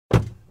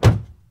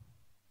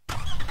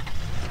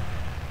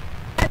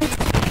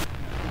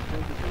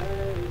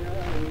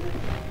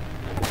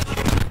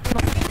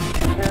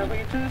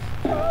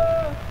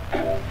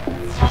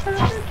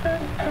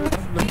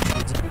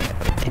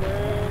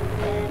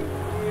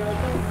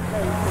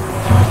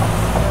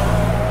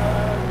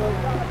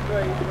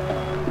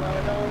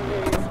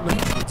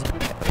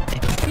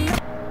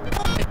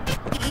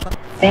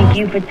Thank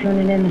you for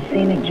tuning in to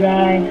Scenic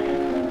Drive.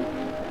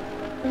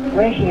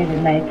 We're here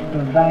tonight to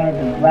provide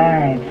the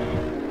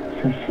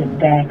vibes. So sit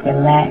back,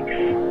 relax,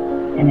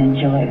 and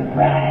enjoy the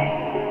ride.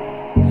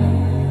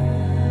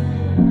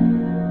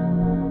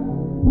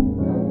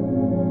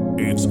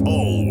 It's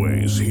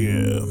always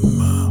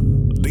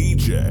him,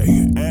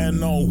 DJ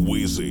Anno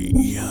Wizzy.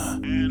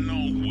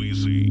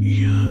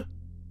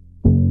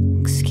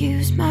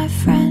 Excuse my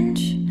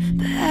French,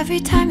 but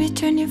every time you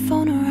turn your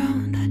phone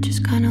around, I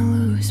just kinda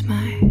lose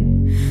my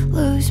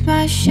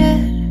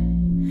shit.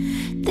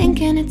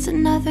 Thinking it's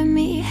another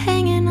me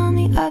hanging on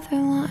the other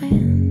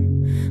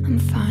line. I'm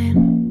fine.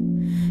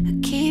 I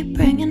keep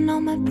bringing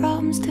all my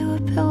problems to a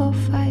pillow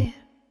fight,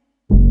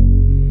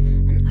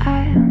 and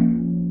I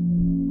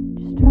am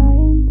just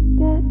trying to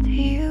get to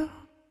you.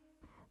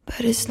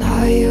 But it's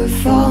not your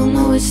fault,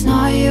 no, it's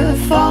not your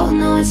fault,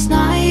 no, it's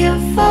not your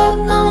fault,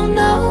 no,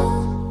 no.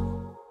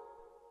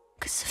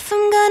 Cause if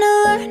I'm gonna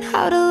learn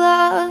how to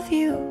love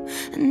you,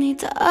 I need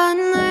to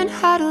unlearn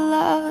how to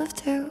love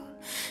too.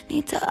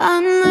 Need to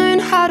unlearn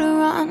how to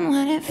run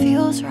when it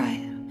feels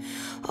right.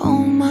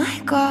 Oh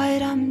my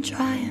God, I'm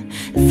trying.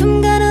 If I'm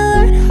gonna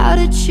learn how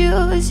to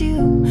choose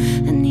you,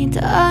 I need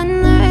to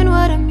unlearn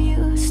what I'm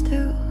used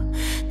to.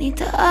 Need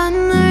to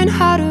unlearn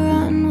how to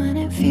run when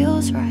it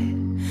feels right.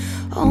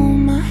 Oh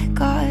my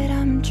God,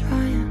 I'm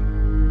trying.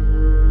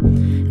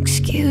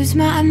 Excuse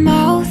my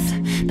mouth,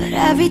 but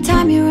every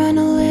time you run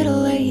a little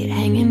late,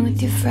 hanging with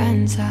your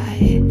friends,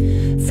 I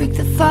freak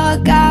the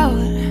fuck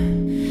out.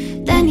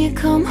 Then you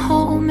come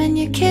home and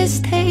your kiss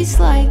tastes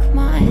like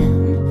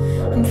mine.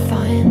 I'm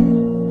fine.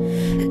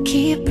 I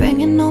keep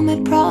bringing all my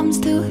problems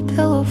to a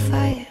pillow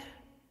fight,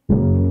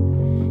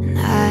 and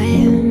I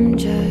am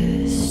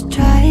just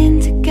trying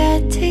to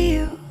get to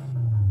you.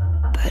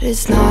 But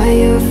it's not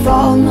your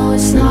fault, no,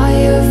 it's not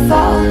your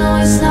fault, no,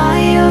 it's not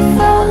your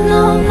fault,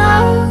 no, no.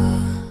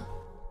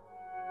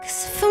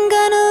 Cause if I'm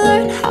gonna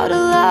learn how to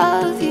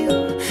love you,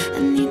 I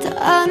need to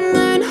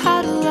unlearn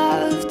how to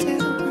love too.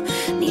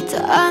 Need to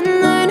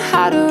unlearn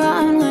how to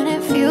run when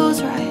it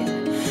feels right.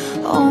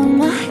 Oh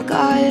my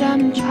God,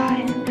 I'm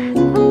trying.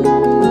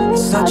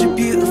 It's such a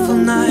beautiful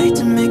night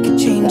to make a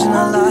change in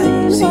our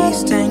lives.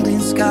 East dangling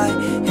sky,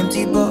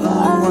 empty bottle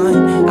of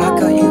wine. I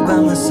got you by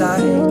my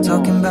side,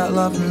 talking about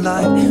love and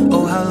life.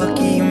 Oh, how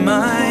lucky am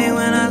I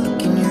when I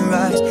look in your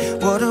eyes.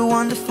 What a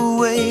wonderful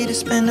way to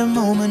spend a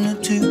moment or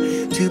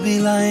two. To be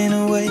lying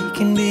awake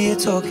and be here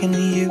talking to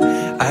you.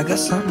 I got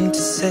something to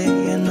say,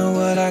 I know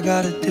what I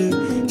gotta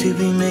do. To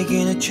be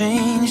making a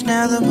change,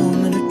 now the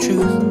moment of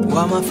truth.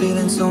 Why am I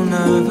feeling so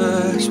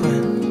nervous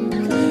when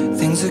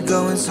things are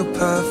going so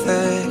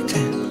perfect?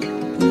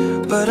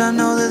 But I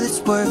know that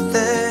it's worth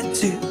it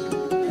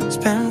to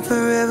spend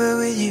forever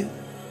with you.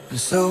 And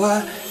so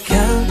I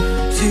count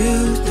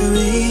 2,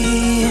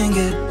 3 and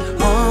get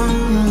on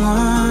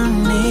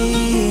one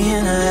knee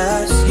and I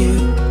ask you,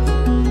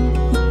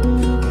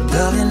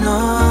 darling,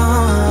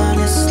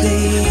 honestly,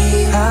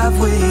 I've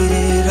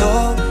waited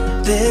all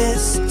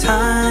this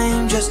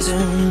time just to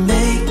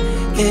make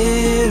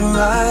it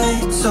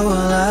right. So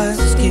I'll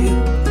ask you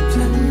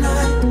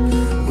tonight,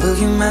 will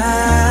you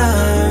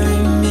marry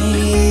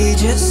me?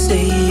 Just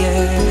say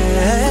yes.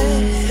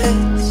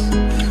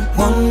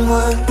 One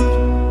word,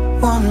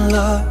 one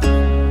love,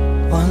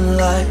 one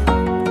life.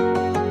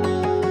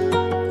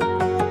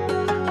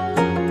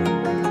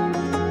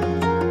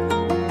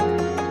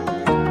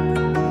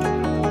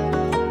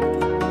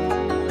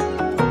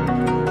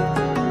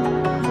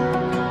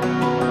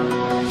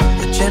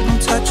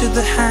 Of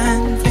the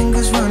hand,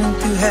 fingers running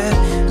through hair,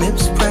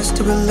 lips pressed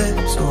to her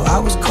lips, so I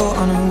was caught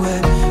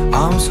unaware.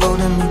 Arms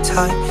holding me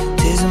tight,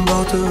 tears in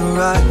both of her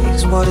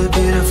eyes. What a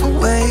beautiful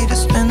way to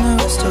spend the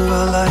rest of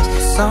our lives. The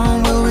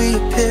sun will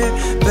reappear,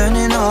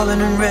 burning all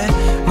in red.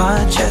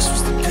 My chest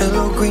was the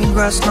pillow, green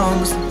grass lawn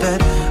was the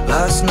bed.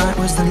 Last night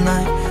was the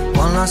night,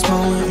 one last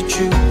moment of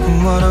truth.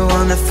 And what a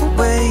wonderful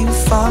way of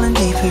falling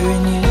deeper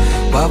in you.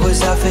 Why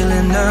was I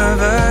feeling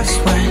nervous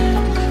when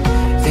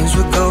things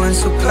were going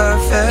so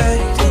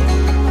perfect?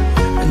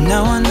 And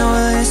now I know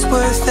that it's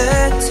worth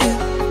it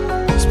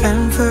to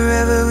spend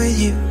forever with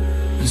you.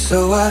 And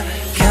so I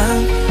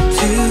count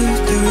 2,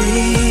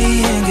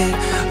 3 and get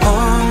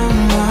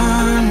on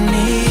one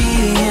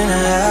knee and I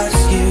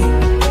ask you,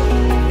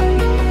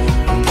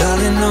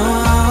 darling,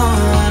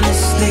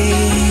 honestly,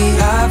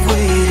 I've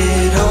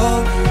waited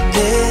all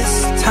this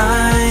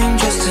time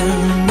just to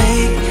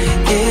make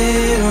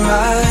it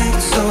right.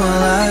 So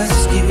I'll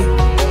ask you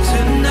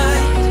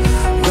tonight,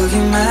 will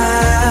you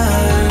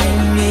marry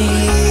me?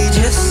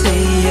 Just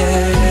say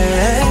yes.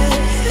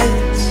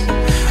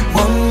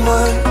 One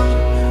word,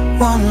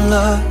 one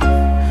love,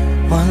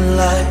 one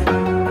life.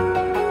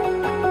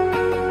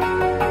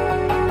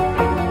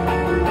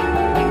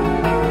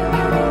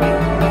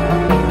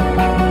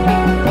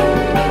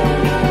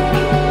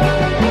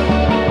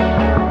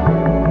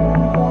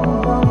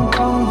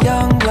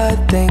 Young blood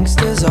thinks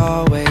there's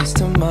always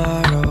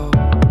tomorrow.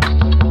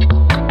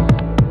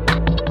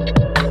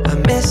 I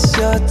miss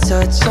your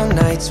touch on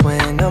nights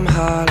when I'm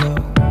hollow.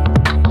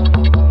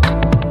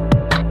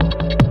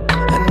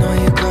 I know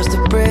you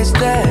bridge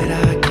that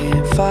I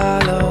can't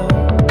follow.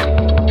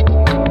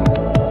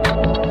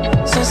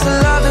 Since the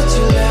love that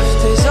you left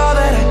is all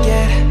that I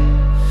get,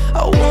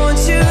 I want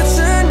you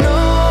to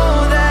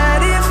know that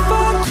if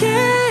I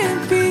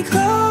can't be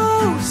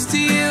close to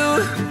you,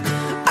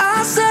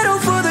 I'll settle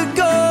for the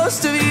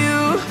ghost of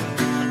you.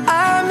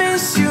 I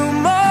miss you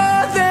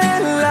more than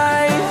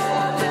life.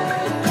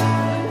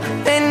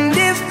 And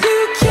if you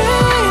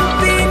can't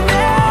be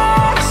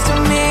next to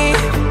me,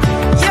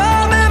 your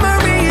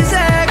memory is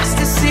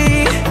ecstasy.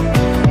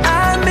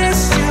 I miss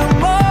you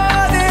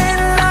more than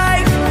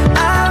life.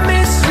 I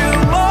miss you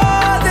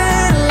more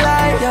than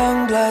life. Young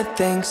blood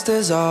thinks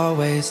there's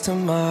always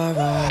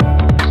tomorrow.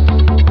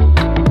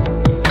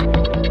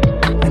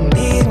 I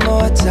need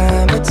more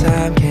time, but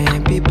time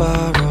can't be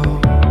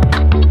borrowed.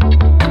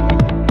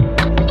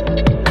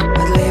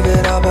 I'd leave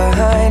it all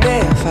behind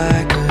if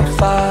I could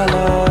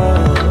follow.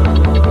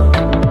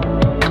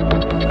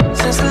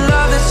 Since the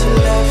love that you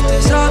left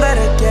is all that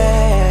I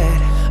get,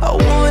 I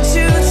want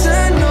you to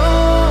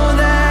know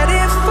that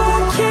if I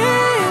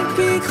can't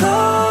be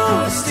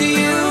close to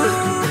you,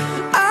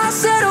 I'll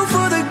settle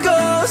for the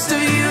ghost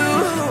of you.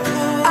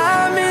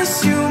 I miss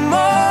you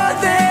more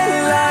than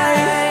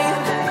life,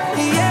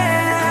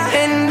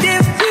 yeah. And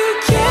if you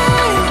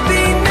can't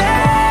be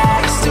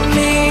next to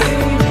me,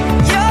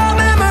 your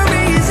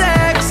memory is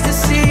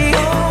ecstasy.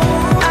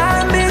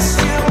 I miss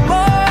you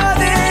more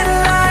than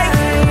life.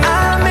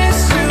 I miss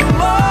you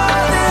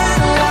more than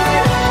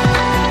life.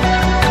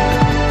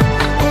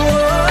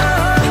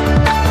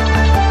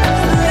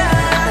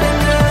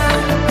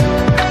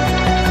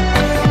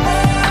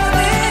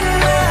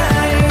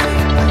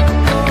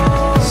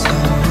 So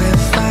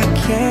if I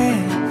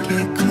can't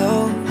get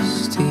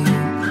close to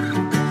you,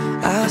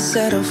 I'll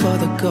settle for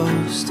the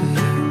ghost of you.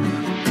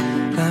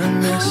 I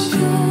miss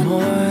you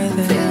more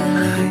than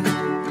life.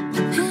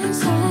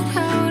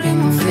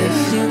 And if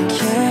you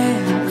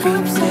can't be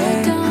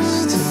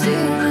next to me,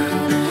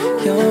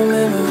 your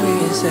memory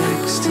is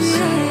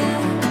ecstasy.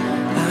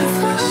 I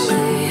miss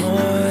you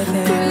more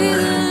than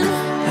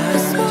life. I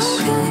miss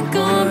you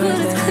more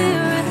than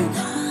life.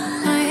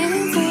 I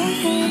ain't there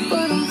yet,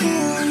 but I'm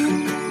healing.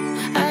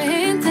 I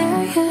ain't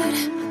there yet.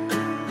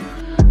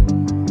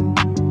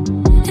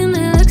 And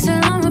it looks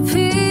like on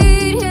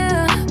repeat,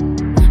 yeah.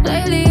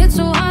 Lately it's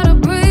so hard to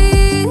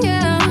breathe,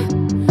 yeah.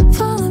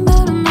 Falling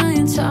about a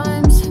million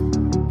times.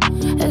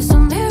 It's a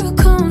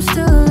miracle I'm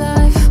still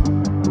alive.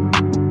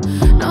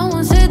 No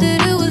one said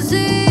that it was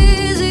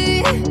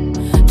easy,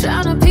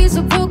 trying to piece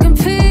of broken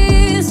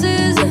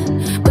pieces,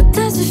 but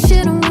that's the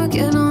shit I'm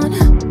working on.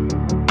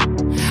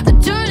 The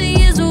journey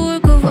is a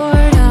work of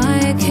art.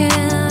 I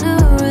can't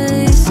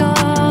erase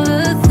all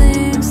the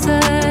things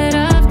that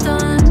I've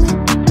done,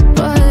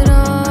 but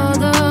all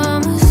the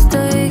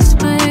mistakes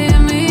made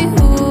me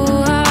who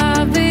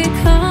I've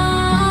become.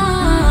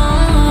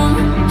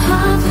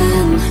 I've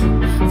been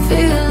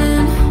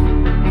feeling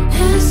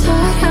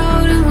inside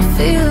out in my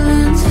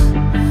feelings,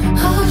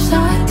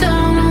 upside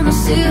down on the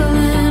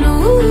ceiling.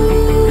 Ooh,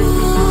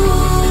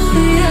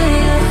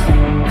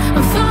 yeah.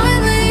 I'm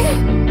finally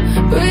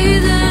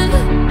breathing.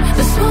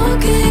 The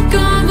smoke ain't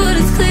gone, but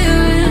it's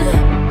clearing.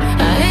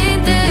 I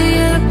ain't there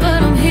yet, but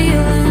I'm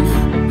healing.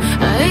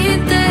 I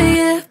ain't there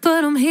yet,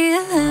 but I'm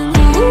healing.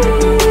 Ooh,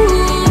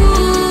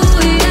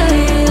 yeah.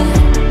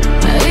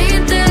 I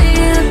ain't there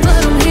yet,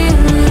 but I'm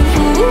healing.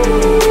 Ooh,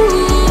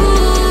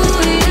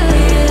 yeah.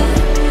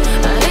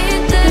 I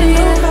ain't there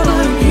yet, but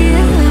I'm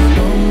healing.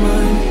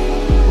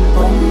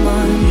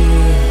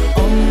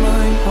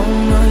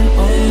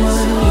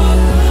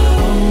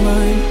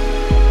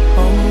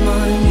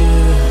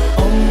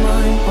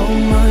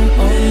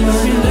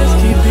 See, let's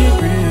keep it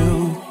real.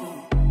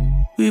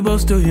 We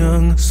both still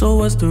young, so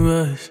what's the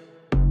rush?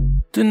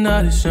 The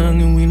night is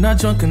young and we not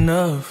drunk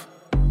enough.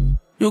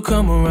 You'll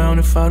come around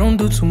if I don't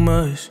do too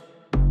much.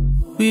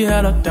 We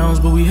had our downs,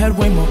 but we had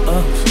way more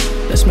ups.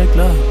 Let's make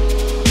love.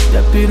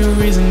 That be the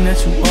reason that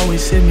you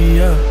always hit me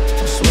up.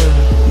 I swear,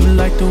 you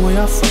like the way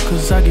I fuck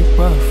cause I get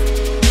rough.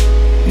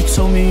 You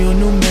told me your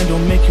new man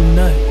don't make you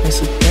nut.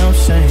 It's a damn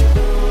shame.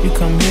 You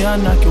come here, I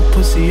knock your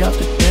pussy out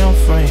the damn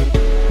frame.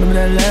 Remember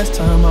that last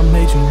time I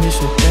made you miss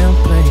your damn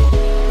plane?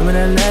 Remember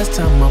that last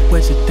time I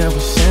wet you down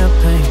with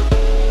champagne?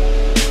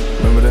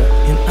 Remember that?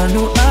 And I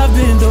know I've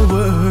been the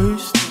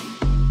worst,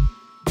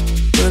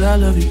 but I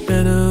love you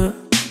better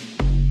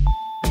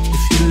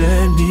if you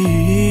let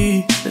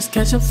me. Let's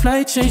catch a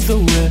flight, change the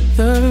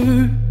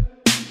weather,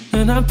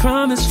 and I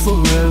promise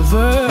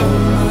forever.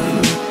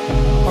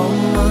 Oh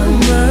my,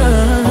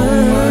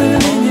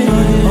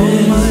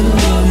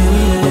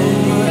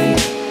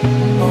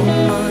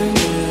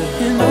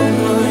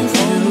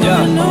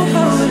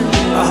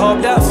 I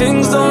hope that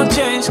things don't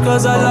change,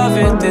 cause I love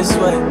it this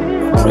way.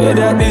 Pray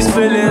that these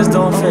feelings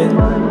don't fade.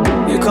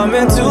 You come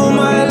into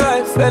my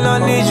life and I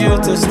need you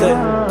to stay,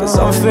 cause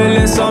I'm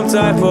feeling some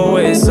type of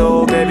way.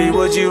 So baby,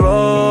 would you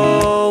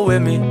roll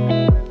with me?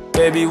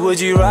 Baby, would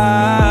you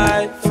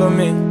ride for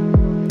me?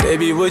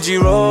 Baby, would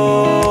you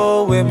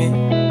roll with me?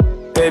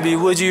 Baby,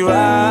 would you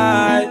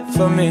ride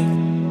for me?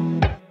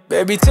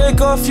 Baby,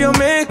 take off your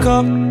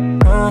makeup.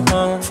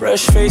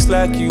 Fresh face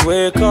like you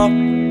wake up.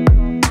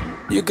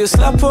 You can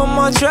slap on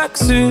my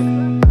tracksuit.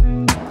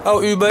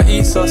 I'll Uber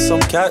Eats or some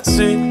cat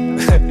suit.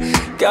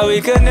 Girl,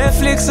 we can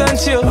Netflix and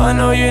chill. I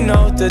know you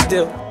know the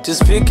deal.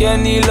 Just pick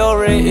any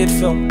low-rated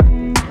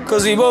film.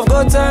 Cause we both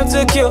got time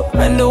to kill.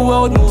 And the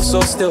world moves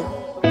so still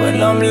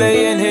when I'm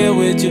laying here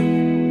with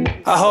you.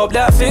 I hope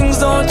that things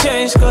don't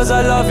change, cause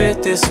I love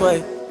it this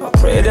way. I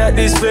pray that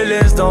these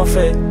feelings don't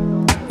fade.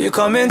 You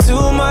come into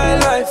my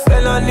life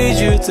and I need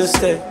you to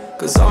stay.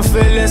 Cause I'm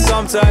feeling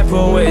some type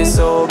of way.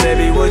 So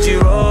baby, would you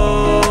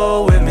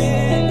roll with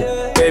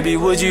me? Baby,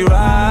 would you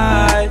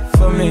ride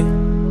for me?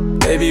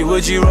 Baby,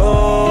 would you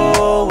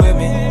roll with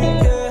me?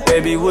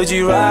 Baby, would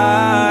you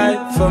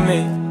ride for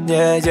me?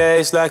 Yeah, yeah,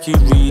 it's like you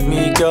read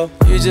me, girl.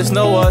 You just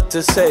know what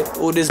to say.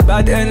 All this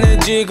bad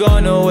energy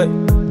gone away.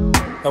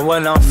 And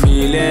when I'm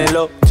feeling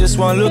low, just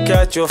one look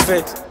at your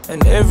face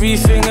and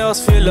everything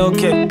else feel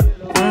okay.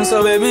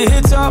 So baby,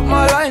 hit up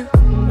my line.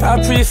 I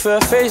prefer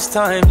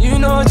FaceTime, you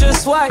know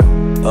just why.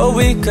 Oh,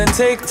 we can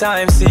take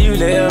time, see you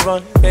later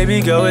on.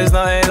 Baby girl, it's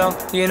not long.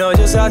 You know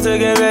just how to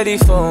get ready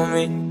for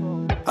me.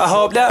 I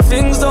hope that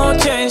things don't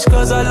change,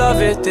 cause I love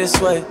it this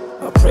way.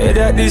 I pray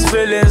that these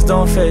feelings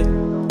don't fade.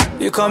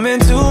 You come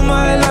into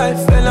my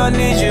life and I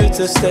need you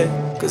to stay.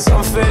 Cause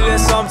I'm feeling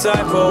some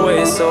type of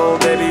way. So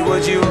baby,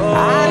 would you roll?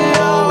 I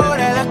know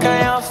that look on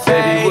your face.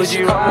 Baby, would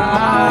you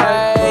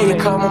roll? You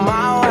coming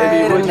my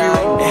way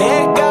tonight.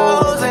 Here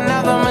goes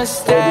another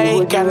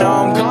mistake. I know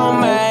I'm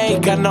gon'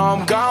 make, I know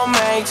I'm gon'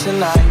 make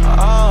tonight.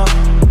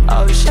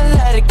 Oh, you should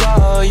let it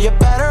go. You're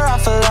better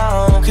off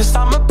alone. Cause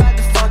I'm about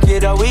to fuck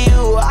it up with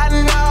you. I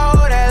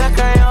know that look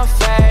on your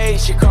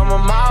face. You're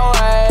coming my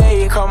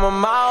way, you're coming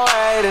my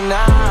way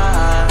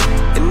tonight.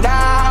 And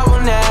I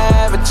will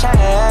never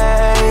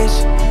change.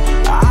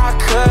 I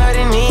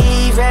couldn't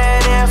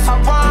even if I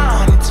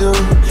wanted to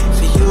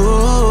for you.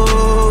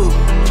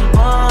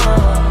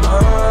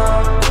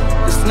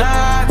 There's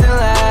nothing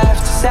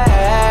left to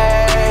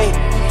say.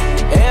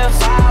 If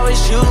I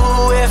was you,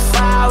 if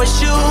I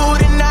was you,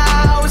 then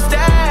I was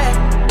there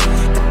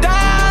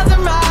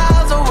 1,000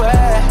 miles away.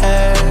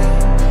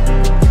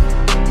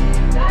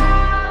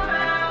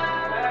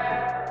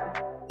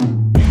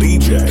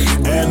 DJ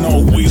and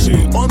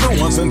Weezy on the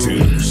ones and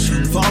twos.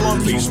 Follow on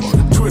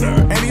Facebook, Twitter,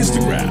 and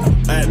Instagram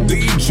at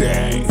DJ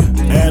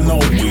and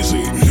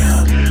Weezy.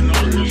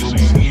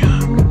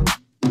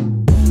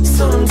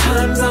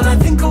 Sometimes all I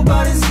think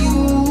about is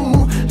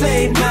you.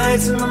 Late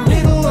nights in the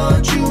middle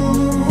of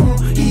June.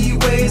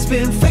 Heat waves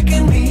been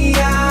faking me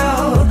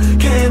out.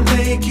 Can't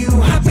make you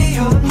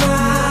happier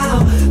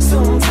now.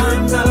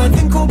 Sometimes all I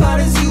think about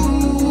is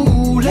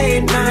you.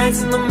 Late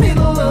nights in the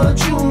middle of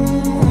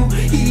June.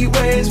 Heat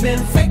waves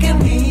been faking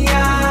me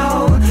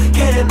out.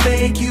 Can't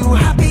make you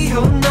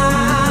happier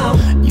now.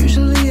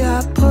 Usually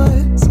I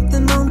put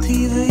something on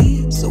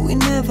TV, so we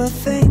never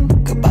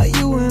think about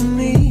you and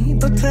me.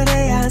 But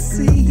today I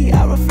see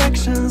our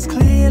reflections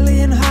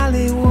clearly in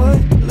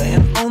Hollywood,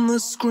 laying on the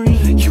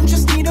screen. You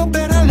just need a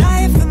better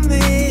life than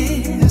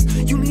this.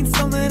 You need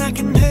something I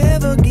can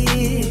never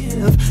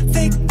give.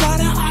 Fake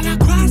water all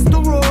across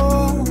the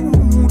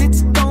road.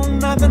 It's gone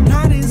now, the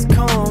night is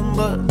come.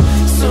 But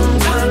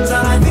sometimes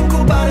all I think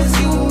about is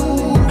you.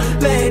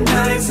 Late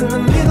nights in the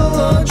middle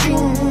of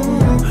June.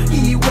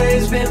 Heat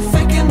waves been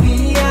faking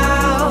me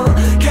out.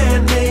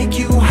 Can't make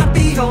you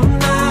happier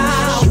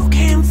now. You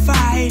can't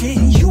fight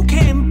it, you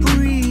can't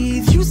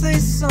breathe. You say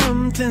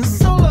something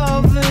so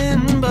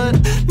loving, but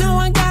now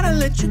I gotta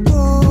let you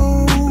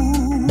go.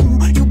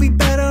 You'll be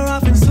better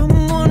off in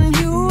someone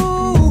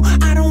new.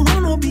 I don't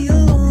wanna be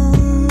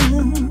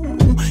alone.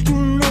 You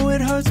know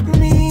it hurts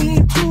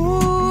me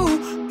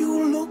too.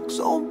 You look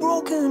so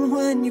broken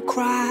when you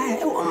cry.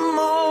 One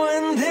more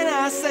and then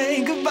I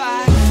say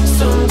goodbye.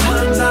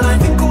 Sometimes all I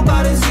think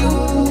about is you.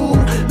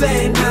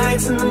 Late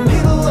nights in the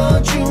middle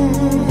of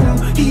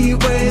June.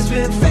 Heat waves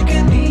been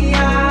faking me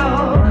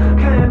out.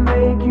 Can't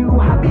make you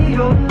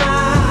happier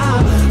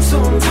now.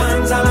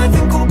 Sometimes all I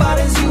think about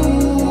is you.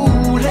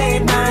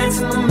 Late nights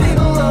in the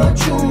middle of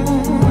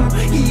June.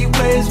 Heat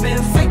waves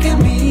been faking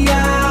me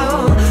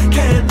out.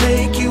 Can't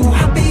make you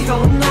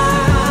happier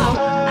now.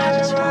 I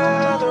just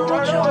wanna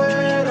watch your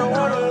dream. I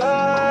wanna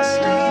lie.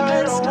 Sleep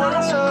and it's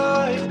not so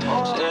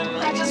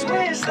good. I just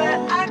wish that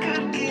I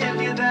could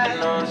give you that.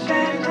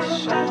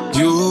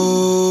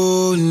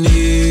 You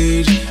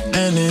need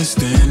an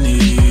instant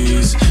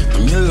ease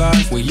from your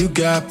life where you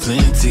got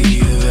plenty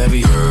of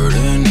every hurt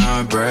and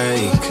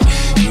heartbreak.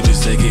 You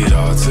just take it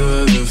all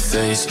to the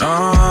face.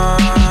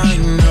 I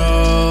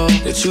know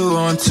that you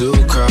want to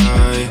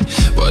cry,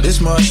 but it's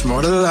much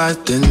more to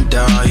life than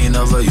dying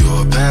over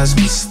your past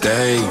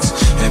mistakes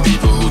and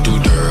people who do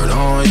dirt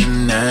on your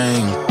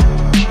name.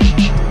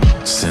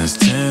 Since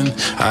 10,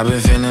 I've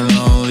been feeling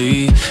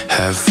lonely.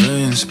 Have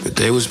friends, but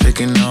they was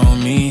picking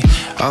on me.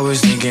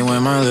 Always thinking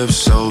when my lips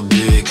so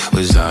big,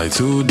 was I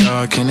too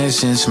dark and it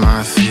since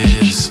my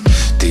fears?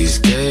 These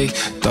days day.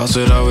 Thoughts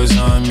would always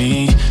on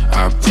me.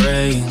 I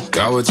pray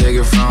God would take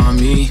it from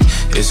me.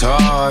 It's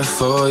hard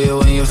for you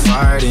when you're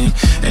fighting,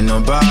 and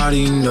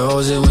nobody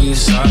knows it when you're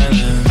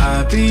silent.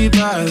 I be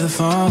by the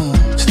phone,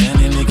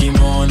 standing Nicky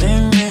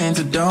morning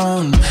into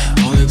dawn.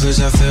 Only place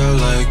I feel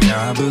like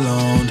I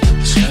belong.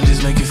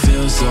 Strangers make you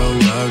feel so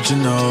loved, you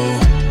know.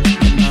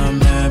 And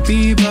I'm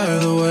happy by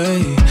the way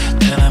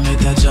that I made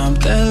that jump,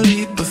 that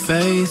leap of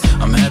faith.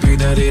 I'm happy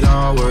that it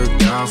all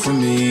worked out for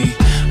me.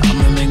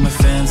 I'ma make my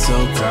fans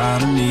so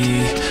proud of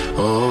me.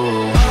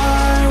 Oh,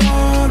 I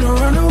wanna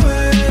run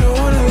away, don't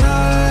wanna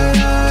lie,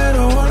 I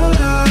don't wanna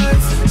lie.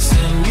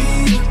 Send me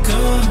a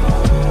gun,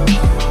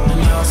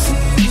 and I'll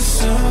see the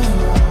sun.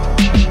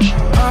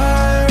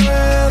 I'd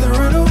rather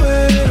run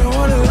away, don't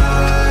wanna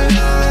lie,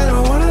 I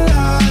don't wanna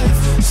lie.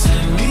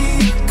 Send me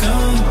a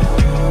gun,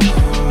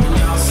 and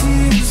I'll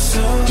see the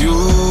sun. You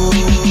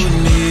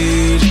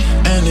need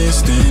an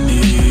instant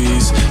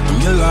ease from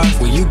your life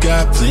where you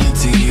got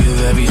plenty of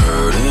every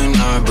hurt and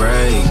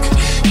heartbreak.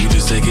 You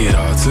just take it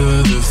all to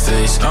the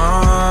face. I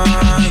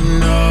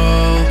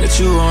know that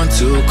you want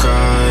to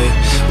cry,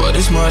 but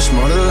it's much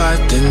more to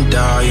life than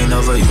dying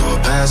over your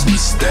past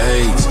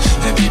mistakes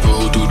and people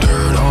who do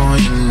dirt on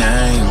your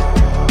name.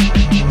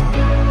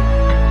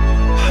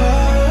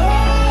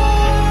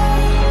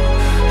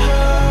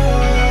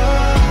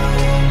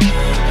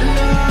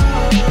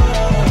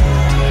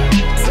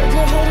 Said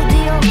you hated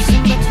the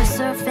ocean, but you're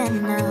surfing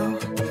now.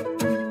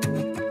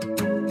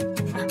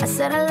 I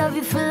said I love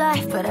you for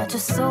life, but I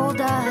just sold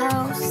our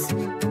house.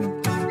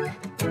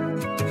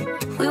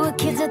 We were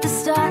kids at the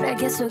start, I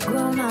guess we're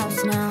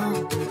grown-ups now.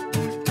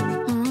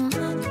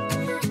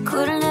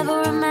 Couldn't ever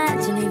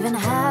imagine even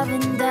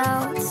having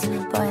doubts,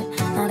 but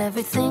not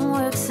everything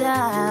works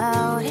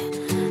out.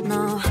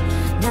 No,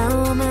 now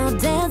I'm out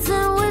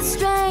dancing with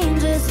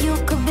strangers. You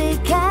could be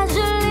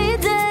casually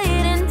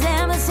dating.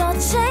 Damn, it's all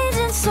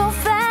changing so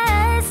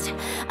fast.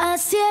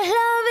 Así es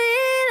la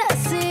vida,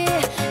 así.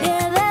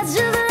 Yeah, that's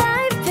just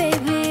life,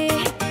 baby.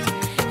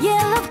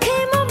 Yeah, love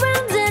came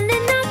around and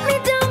it knocked me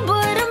down,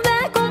 but I'm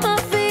back on my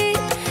feet.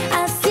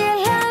 Así es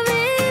la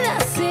vida,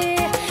 así.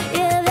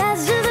 Yeah,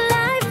 that's just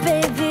life,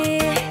 baby.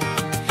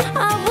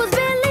 I was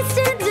barely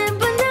standing,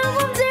 but now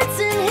I'm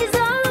dancing. He's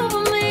all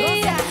over me.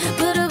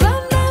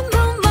 Ba-da-bum, bum,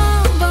 bum, bum,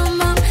 bum,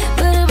 bum.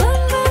 Ba-da-bum,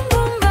 bum,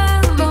 bum,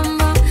 bum, bum,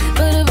 bum.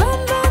 Ba-da-bum,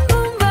 bum,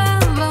 bum, bum,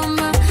 bum,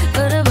 bum.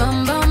 Ba-da-bum,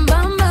 bum,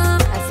 bum, bum.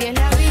 Así es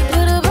la vida.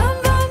 Ba-da-bum,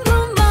 bum,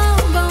 bum, bum,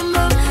 bum,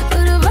 bum.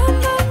 Ba-da-bum,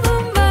 bum,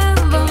 bum, bum,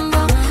 bum,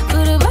 bum.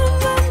 Ba-da-bum,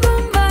 bum,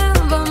 bum, bum,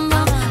 bum,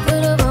 bum.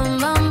 Ba-da-bum,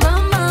 bum,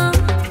 bum, bum.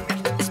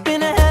 It's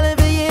been a hell of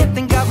a year,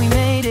 thank God we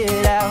made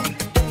it out.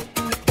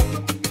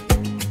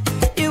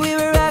 Yeah, we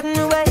were riding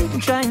away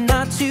and trying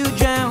not to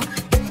drown.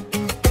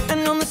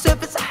 And on the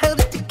surface I held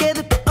it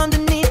together, but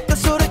underneath I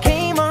sort of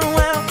came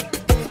unwound.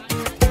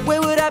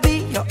 Where would I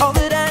be? You're all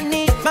that I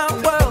need. My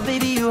world,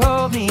 baby, you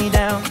hold me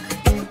down.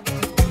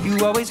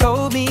 You always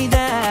hold me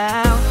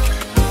down.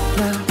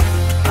 Now,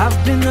 I've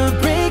been the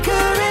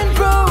breaker and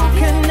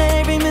broken.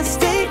 Every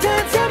mistake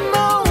turned to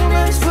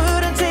moments.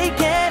 Wouldn't take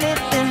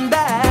anything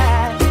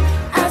back.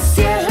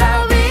 Así es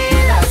la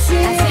vida,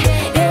 así.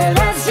 Yeah,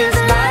 that's just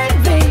life,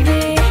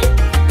 baby.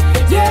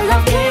 Yeah,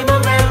 love came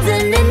around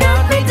and it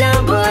knocked me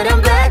down, but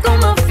I'm back on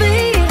my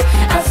feet.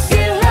 Así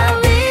es la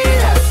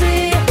vida,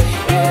 así.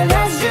 Yeah,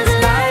 that's just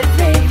life,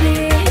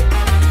 baby.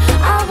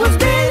 I was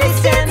barely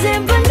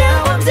standing, but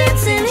now I'm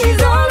dancing.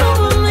 He's all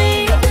over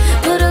me.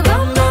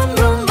 Ba-da-bum, bum,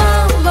 bum,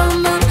 bum,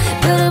 bum, bum.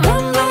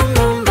 Ba-da-bum, bum,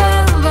 bum,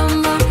 bum, bum,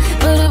 bum.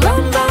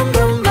 Ba-da-bum, bum,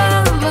 bum,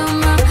 bum, bum,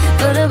 bum.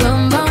 Ba-da-bum,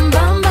 bum,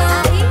 bum, bum.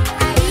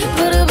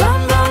 Ba-da-bum,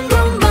 bum,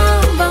 bum, bum,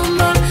 bum,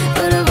 bum.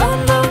 Ba-da-bum,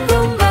 bum,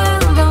 bum,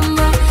 bum, bum,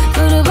 bum.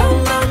 Ba-da-bum,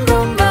 bum,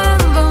 bum, bum,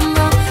 bum,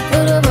 bum.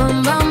 Ba-da-bum,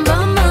 bum,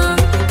 bum, bum.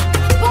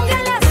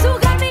 Póngale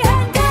azúcar, mi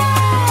gente.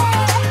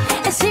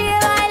 Sigue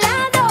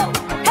bailando.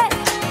 Hey.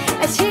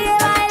 Sigue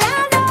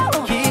bailando.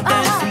 Keep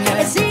dancing,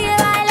 yeah. Sigue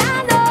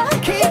bailando.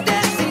 Keep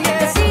dancing,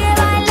 yeah. Sigue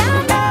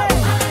bailando.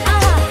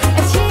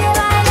 Sigue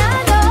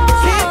bailando.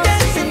 Keep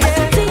dancing, yeah.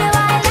 Sigue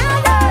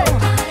bailando.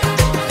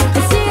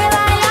 Sigue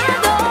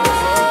bailando.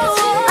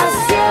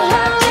 Así es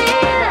la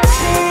vida,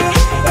 así.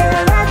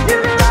 Yeah, that's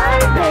just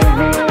life,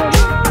 baby.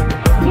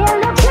 Yeah,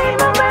 love came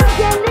around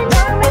and it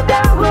knocked me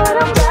down, but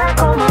I'm back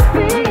on my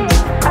feet.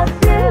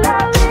 Así es la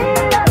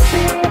vida,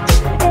 así.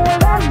 Yeah,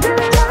 that's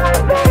just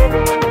life,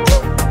 baby.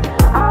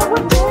 I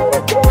was barely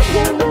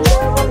standing, but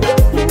now I'm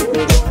dancing.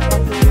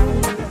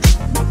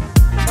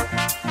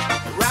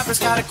 Rapper's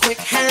got a quick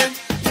hand.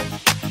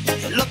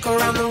 Look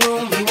around the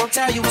room, he won't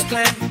tell you his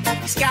plan.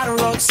 He's got a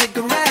rolled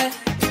cigarette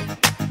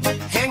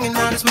hanging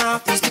out his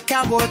mouth. He's the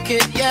cowboy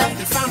kid, yeah.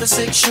 He found a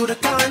 6-shooter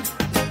gun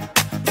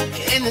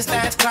in his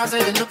dad's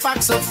closet in a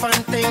box of fun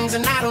things,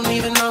 and I don't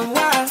even know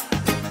why.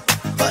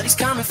 But he's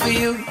coming for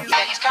you,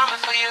 yeah, he's coming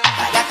for you.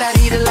 I got that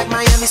heater like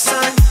Miami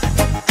sun,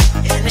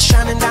 and it's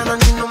shining down on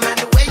you no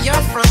matter where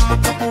you're from. A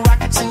couple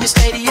rockets in your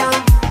stadium,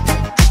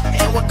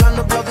 and we're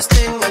gonna blow this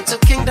thing until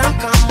kingdom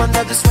come.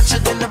 Another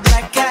sweatshirt and a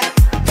black cat.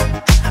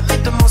 I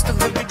make the most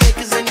of every day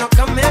 'cause ain't no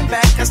coming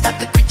back. I stop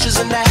the creatures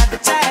in the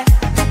habitat.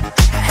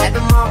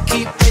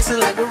 keep pacing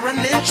like a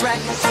running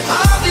track.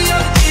 All the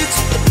other kids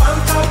with the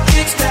bumped up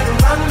kicks better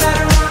run,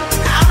 better run.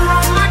 I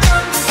run my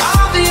gun.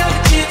 All the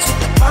other kids with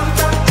the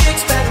bumped up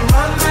kicks better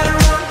run,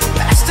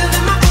 faster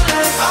than my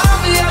bullet. All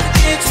the other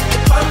kids with the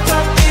bumped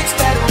up kicks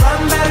better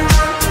run,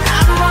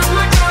 I run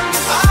my gun.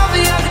 All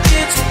the other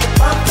kids with the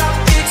bumped up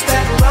kicks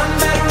better run,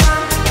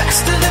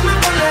 faster than my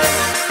bullet.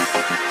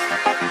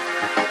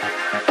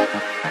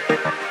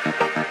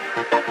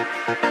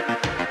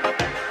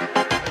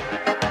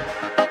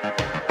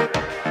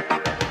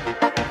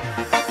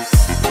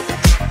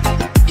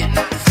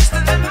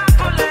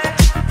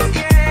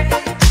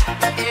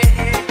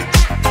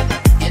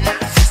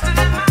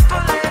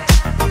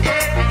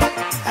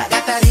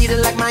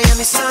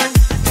 Sun,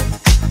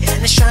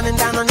 and it's shining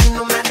down on you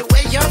no matter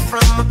where you're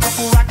from. A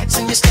couple rockets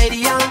in your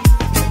stadium,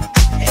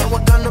 and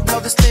we're gonna blow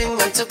this thing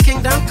until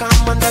kingdom come.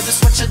 Under the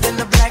sweatshirt and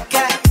the black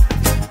cat,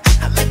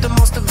 I make the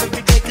most of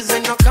every day cause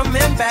ain't no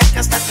coming back.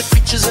 I stop the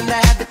creatures in the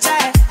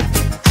habitat.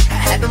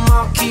 I had them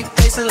all keep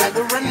pacing like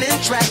a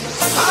running track.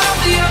 All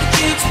the other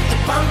kids with the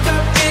bumped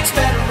up kicks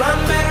better run,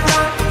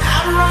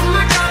 I run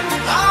my gun.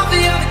 All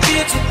the other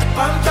kids with the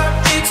bumped up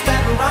kicks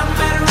better run,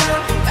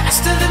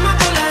 faster than my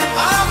bullet.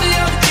 All the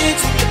other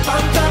kids with the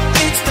bumped up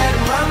kicks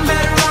better run,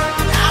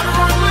 I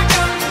run my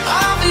gun.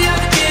 All the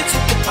other kids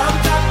with the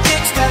bumped up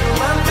kicks better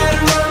run,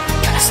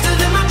 faster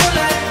than my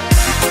bullet.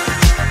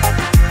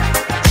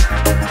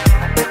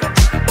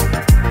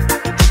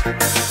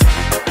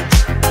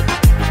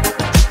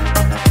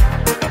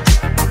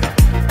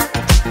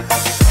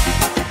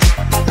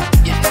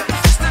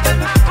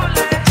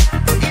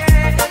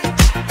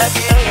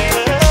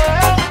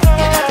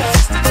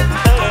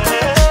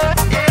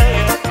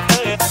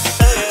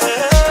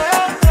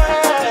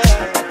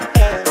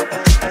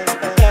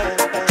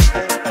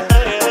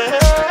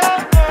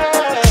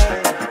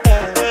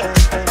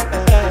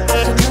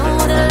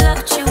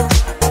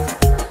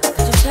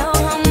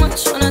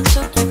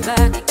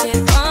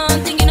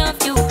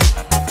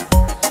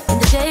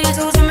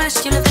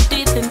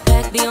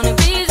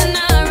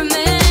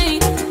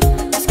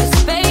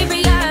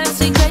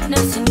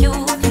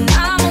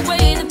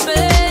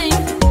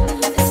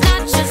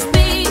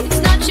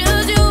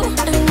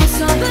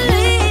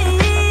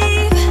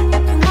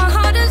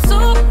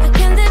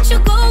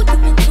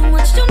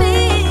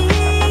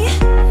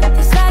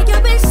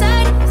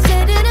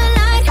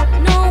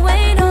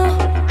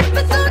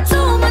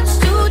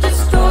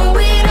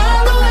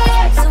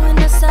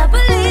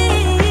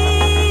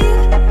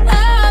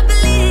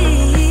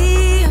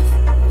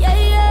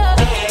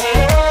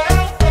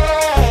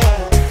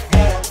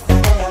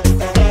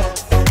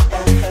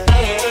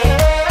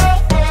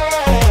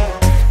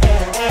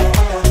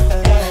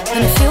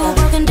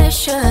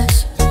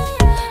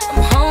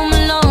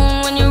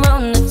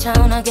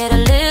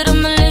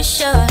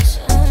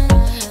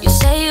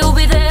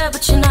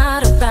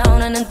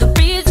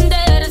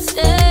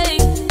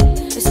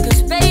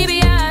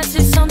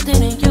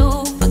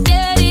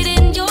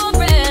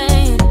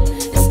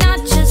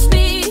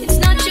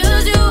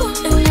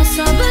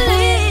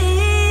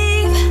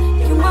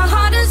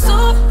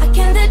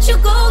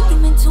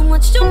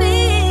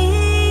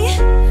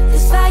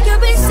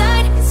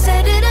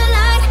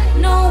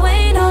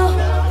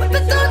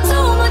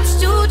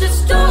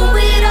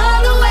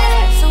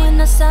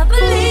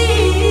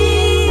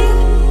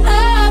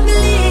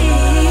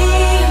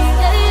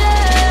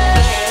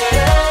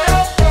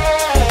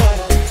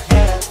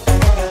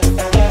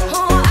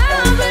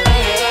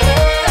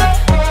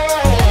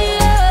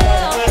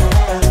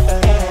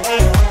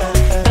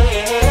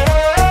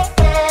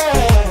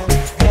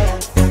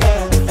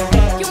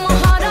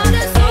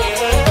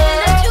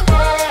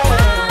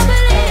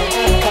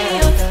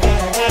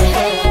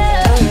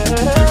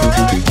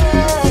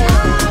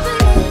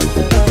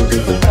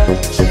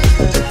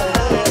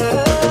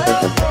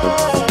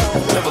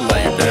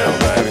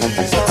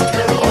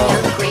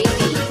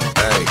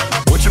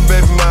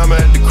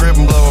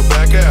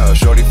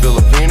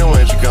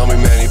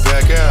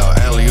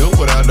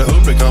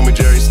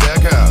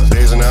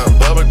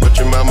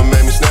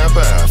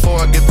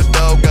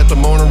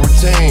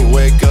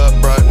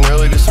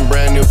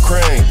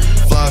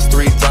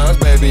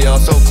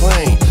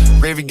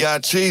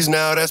 Cheese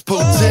now, that's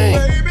poutine.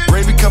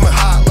 Gravy coming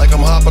hot like I'm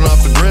hopping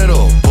off the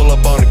griddle. Pull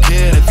up on a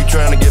kid if you're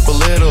trying to get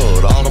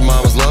belittled. All the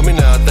mamas love me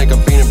now, I think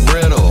I'm feeling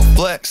brittle.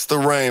 Flex the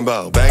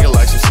rainbow, bang it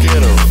like some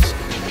Skittles.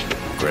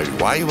 Gravy,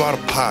 why you out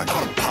of pocket?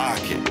 Out of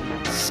pocket.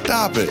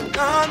 Stop it.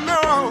 Oh,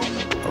 no.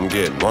 I'm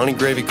getting money,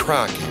 Gravy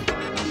Crockett.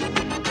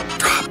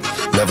 Drop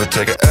it. Never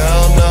take a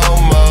L no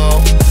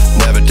more.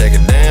 Never take a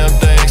damn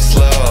thing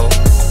slow.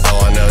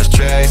 All I know is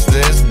chase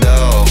this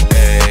dough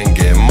and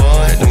get money.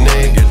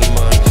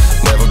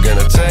 Never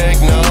gonna take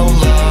no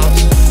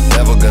loss.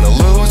 Never gonna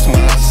lose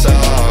my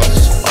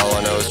sauce. All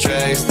I know is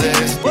chase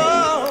this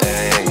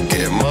and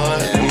get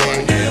money.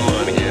 Get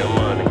money, get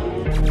money.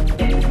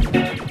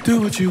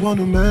 Do what you want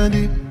to,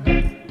 Mandy.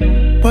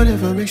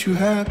 Whatever makes you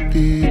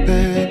happy,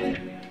 baby.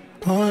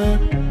 Oh, yeah.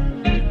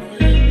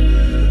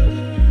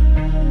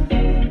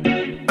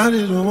 I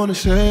didn't wanna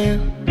say it,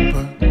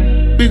 but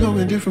we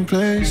going different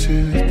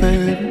places,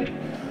 baby.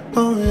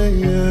 Oh yeah,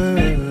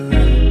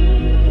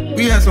 yeah.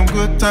 We had some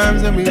good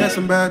times and we had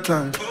some bad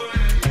times.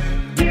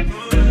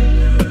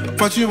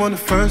 But you on the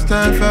first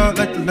time felt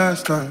like the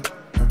last time.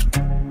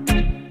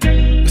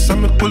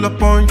 I'ma pull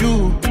up on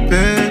you,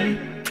 baby.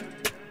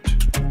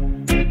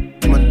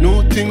 My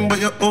new thing, but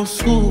you're old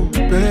school,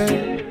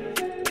 baby.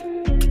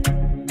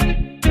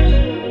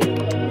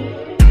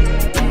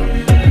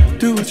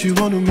 Do what you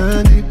wanna,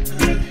 Mandy.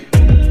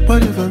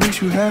 Whatever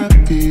makes you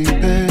happy,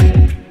 baby.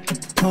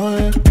 Oh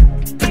yeah.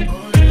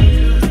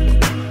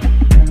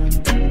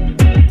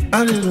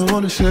 I didn't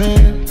wanna say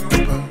it,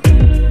 but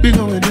we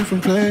going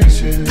different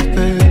places,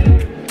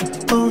 baby.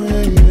 Oh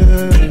yeah,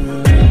 yeah.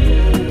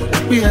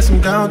 We had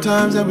some down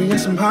times and we had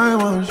some high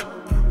ones.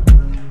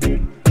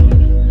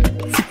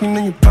 Freaking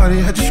in your body,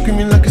 had you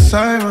screaming like a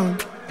siren.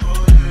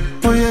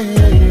 Oh yeah,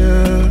 yeah,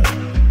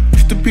 yeah.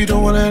 Used to be the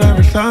one that I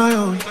rely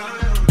on.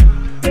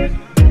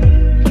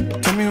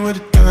 Tell me where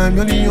the time,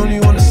 you're the only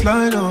one to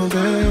slide on,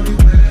 baby.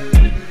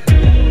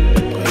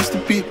 I used to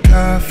be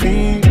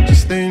caffeine,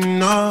 just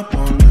staying up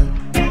all night.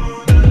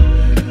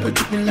 But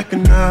treat me like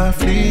an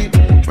athlete,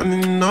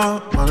 running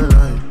up my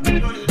line.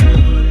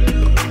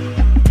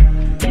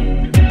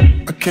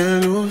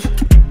 Can't lose,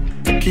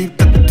 keep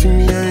that between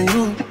me and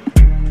you.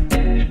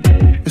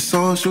 It's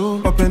social,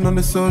 popping on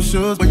the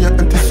socials, but you're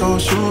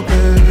antisocial,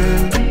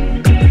 baby.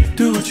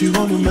 Do what you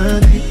want to,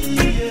 Mandy.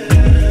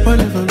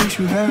 Whatever makes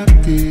you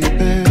happy,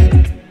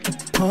 baby.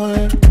 Oh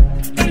yeah.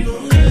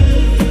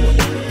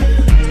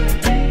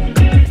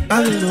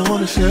 I didn't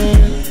wanna say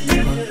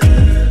it,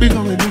 but we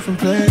going different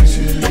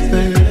places,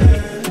 baby.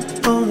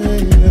 Oh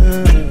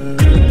yeah.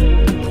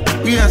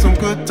 We had some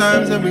good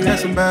times and we had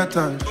some bad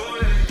times.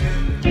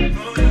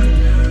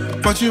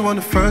 But you on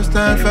the first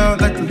time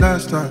felt like the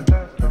last time.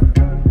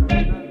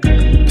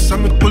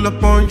 I'ma pull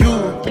up on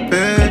you,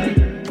 baby.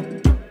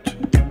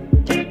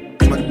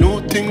 My new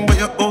thing, but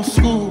you're old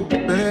school,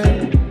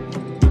 baby.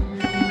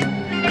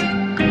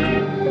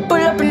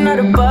 Pull up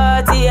another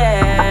party,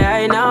 yeah. I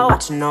ain't not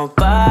watching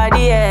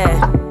nobody,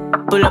 yeah.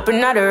 Pull up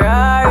another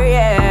Rari,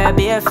 yeah.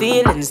 Bare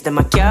feelings that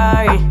I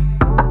carry.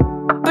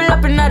 Pull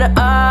up another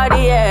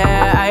Audi,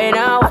 yeah. I ain't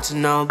not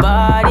watching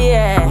nobody,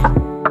 yeah.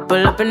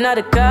 Pull up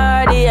another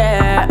card,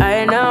 yeah. I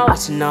ain't not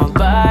watching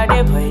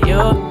nobody but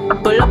you.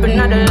 Pull up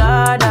another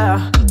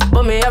ladder.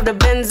 But me have the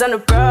Benz and the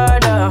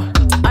Prada.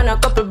 And a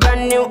couple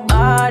brand new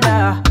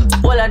order.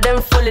 All of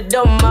them fully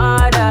don't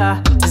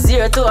matter.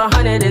 0 to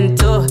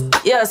 102.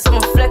 Yeah, so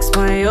I'ma flex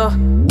on you.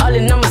 All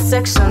in on my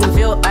section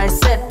view, I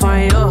set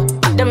on you.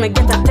 Then me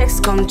get a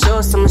text come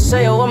true, so I'ma show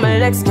you what my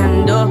legs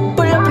can do.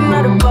 Pull up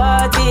another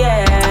party,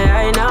 yeah.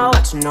 I ain't not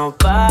watching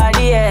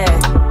nobody, yeah.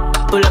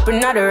 Pull up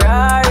another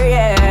Rari,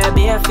 yeah.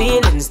 Bare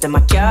feelings that I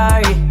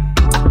carry.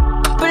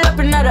 Pull up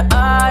another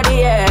Audi,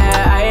 yeah.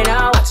 I ain't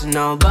not watching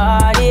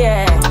nobody,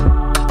 yeah.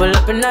 Pull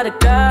up another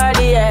card,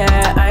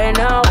 yeah. I ain't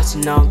not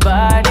watching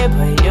nobody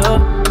but you.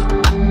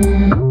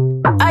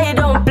 I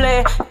don't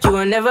play, you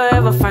will never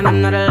ever find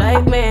another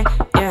like me,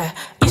 yeah.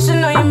 You should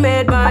know you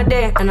made my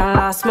day, and I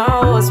lost my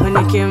horse when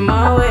you came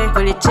my way.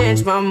 But it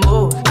changed my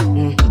mood,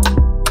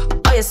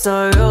 Oh, you're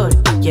so rude,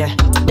 yeah.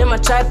 Them I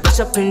try push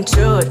up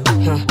intrude,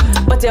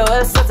 but you're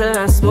well subtle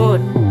and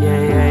smooth,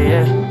 yeah, yeah,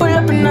 yeah. Pull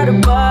up another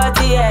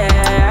party, yeah.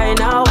 I ain't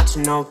not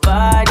watching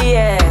nobody,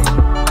 yeah.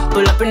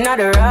 Pull up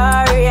another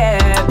Rari,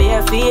 yeah.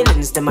 Bare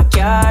feelings that I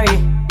carry.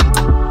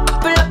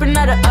 Pull up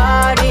another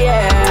Audi,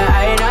 yeah.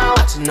 I ain't not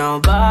watching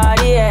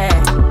nobody, yeah.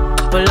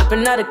 Pull up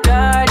another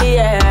card,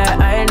 yeah.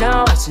 I ain't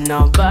not watching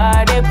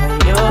nobody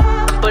but you.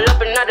 Pull up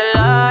another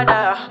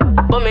ladder.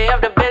 But me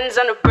have the Benz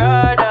and the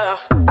Prada.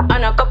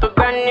 And a couple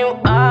brand new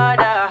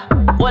order.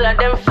 All of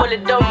them fully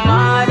don't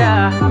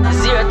matter.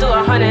 0 to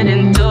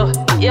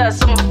 102. Yeah,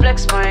 so I'ma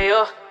flex on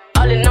you.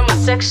 All in on my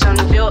section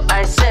view,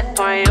 I set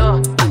on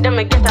you. Then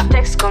me get a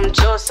text come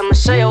true, so I'ma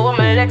show you what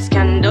my legs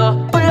can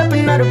do. Pull up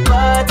another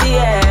party,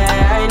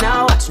 yeah. I ain't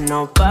not watching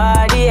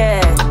nobody,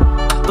 yeah.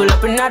 Pull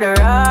up another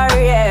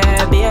Rari,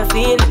 yeah. Bare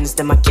feelings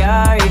that I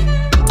carry.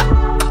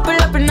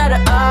 Pull up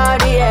another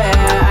Audi, yeah.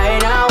 I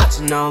ain't not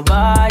watching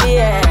nobody,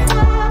 yeah.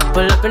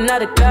 Pull up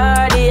another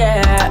card,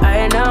 yeah. I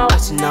ain't not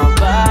watching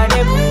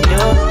nobody but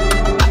you.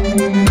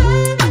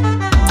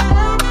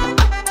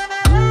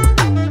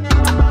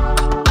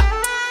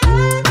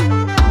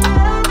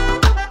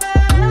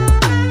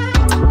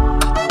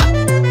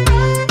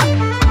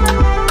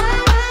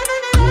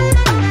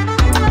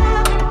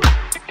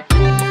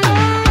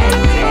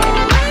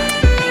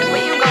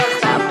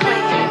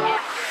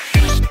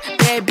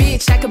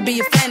 Be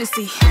a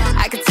fantasy.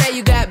 I can tell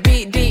you got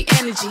big, deep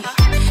energy.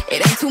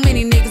 It ain't too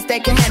many niggas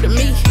that can handle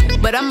me,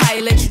 but I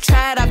might let you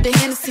try it off the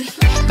Hennessy.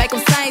 Make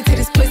them sing to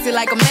this pussy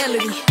like a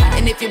melody.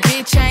 And if your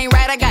bitch ain't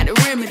right, I got the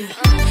remedy.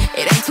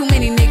 It ain't too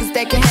many niggas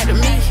that can handle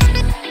me.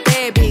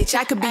 Bad bitch,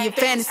 I could be a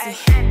fantasy.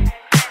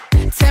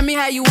 Tell me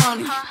how you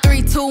want it.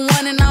 3, 2,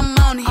 1 and I'm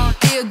on it.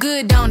 Feel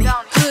good, don't it?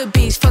 Good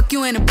bitch, fuck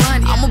you in a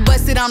bunny. I'ma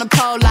bust it on the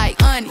pole like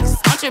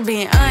honest. I'm just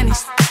being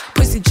honest.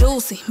 pussy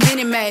juicy,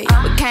 mini made.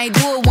 But can't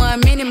do it 1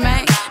 minute,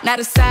 man. Not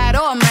a side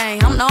or a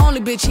main. I'm the only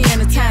bitch he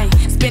entertain.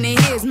 Spending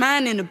his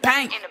mind in the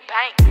bank.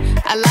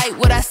 I like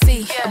what I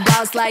see. A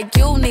boss like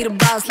you need a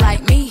boss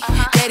like me.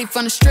 Daddy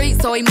from the street,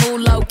 so he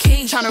move low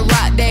key. Tryna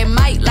rock that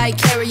mic like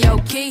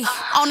karaoke.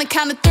 On the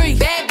count of 3,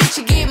 bad bitch,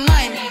 you get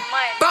money.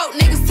 Broke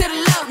niggas to the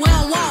left, we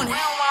don't want it.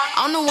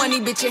 I'm the one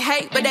these bitches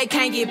hate, but they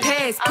can't get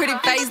past. Pretty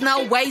face,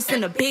 no waist,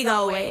 and a big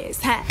old ass.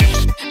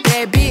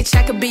 Bad bitch,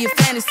 I could be a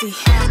fantasy.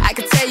 I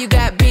could tell you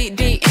got big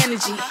D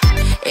energy.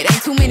 It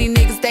ain't too many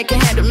niggas that can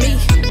handle me,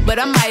 but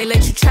I might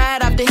let you try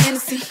it off the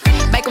Hennessy.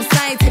 Make them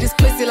sing to this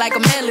pussy like a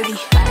melody.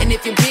 And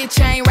if your bitch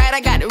ain't right,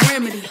 I got the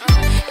remedy.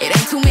 It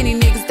ain't too many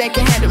niggas that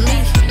can handle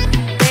me.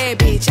 Bad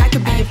bitch, I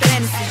could be a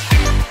fantasy.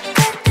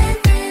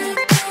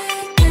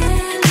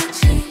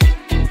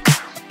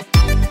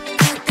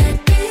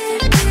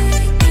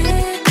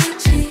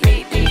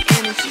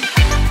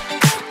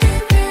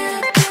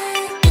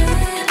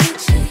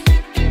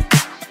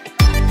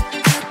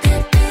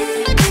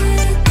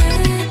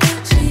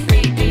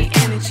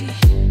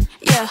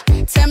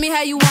 Tell me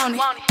how you want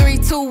it. 3,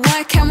 2,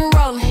 1, camera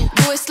rolling.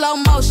 Do it slow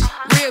motion.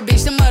 Real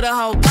bitch, the mother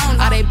hoe bone.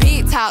 All they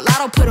big talk,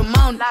 lotto put them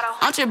on it.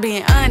 I'm just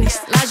being honest.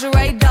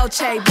 Lingerie,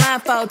 Dolce,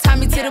 blindfold. Tie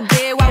me to the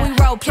bed while we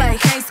role play.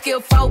 Can't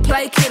skill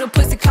foreplay, kid a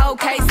pussy cold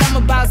case. I'm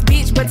a boss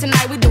bitch, but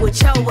tonight we do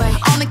it your way.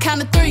 On the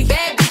count of 3,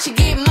 bad bitch, you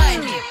get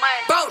money.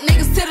 Broke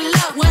niggas to the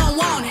left, we don't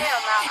want it.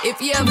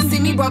 If you ever see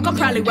me broke, I'm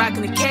probably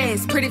rocking a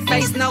cast. Pretty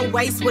face, no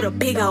waist, with a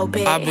big old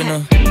bag. I've been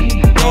a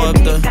throw up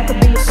the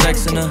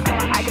sex in a.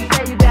 I can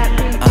tell you got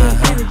big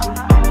energy.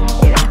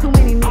 It ain't too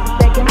many niggas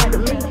that can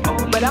handle me,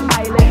 but I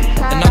might let you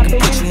try. And I can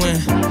put you in.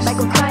 Make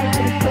them sing to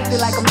this pussy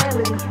like a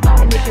melody.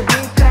 And if your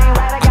bitch ain't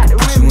right, I got the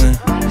remedy.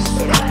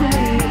 It ain't too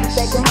many niggas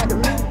that can handle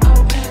me.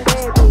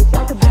 Bad bitch,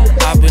 I could be a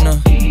bad. I've been a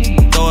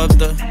throw up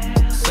the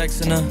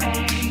sex in a.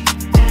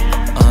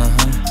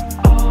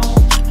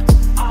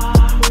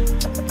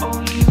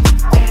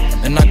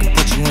 And I can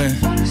put you in.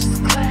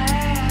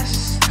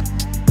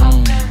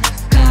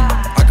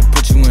 I can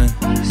put you in.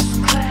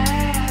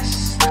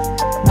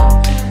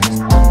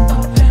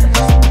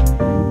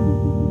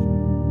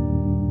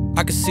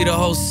 I can see the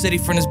whole city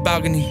from this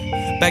balcony.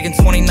 Back in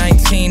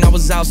 2019, I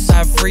was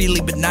outside freely,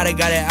 but now they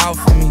got it out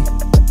for me.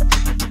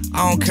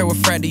 I don't care what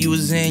frat you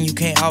was in, you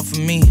can't out for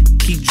me.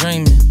 Keep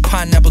dreaming.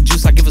 Pineapple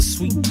juice, I give a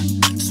sweet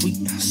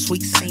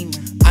semen.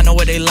 I know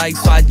what they like,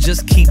 so I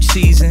just keep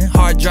cheesing.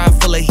 Hard drive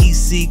full of heat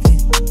seeking.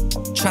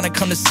 Tryna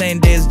come the same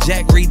day as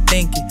Jack,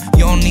 rethinking.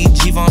 You don't need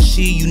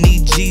Givenchy, you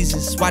need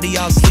Jesus. Why do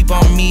y'all sleep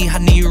on me? I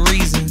need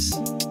reasons.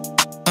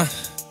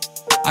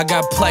 I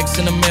got Plex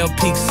in the mail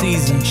peak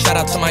season. Shout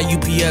out to my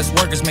UPS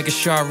workers, making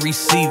sure I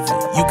receive it.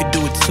 You could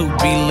do it too,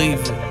 believe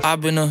it. I've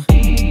been a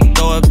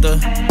throw up the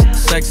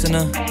sex in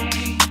a.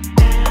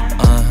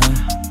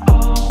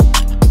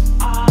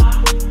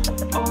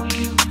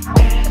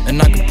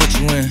 And I can put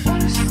you in.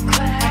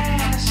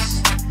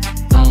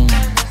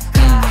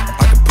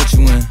 I can put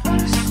you in.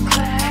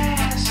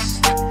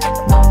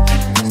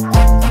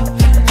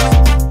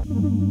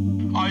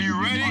 Are you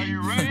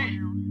ready?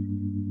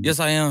 Yes,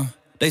 I am.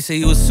 They say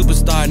you a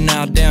superstar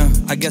now, damn,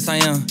 I guess I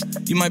am.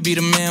 You might be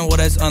the man, well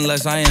that's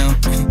unless I am.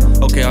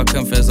 Okay, I'll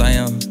confess I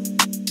am.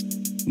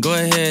 Go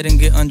ahead and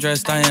get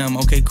undressed, I am.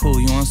 Okay, cool,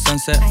 you on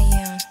Sunset? I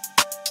am.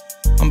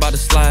 I'm about to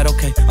slide,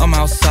 okay, I'm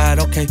outside,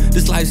 okay.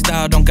 This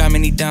lifestyle don't got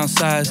many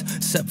downsides.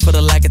 Except for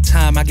the lack of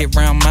time I get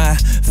around my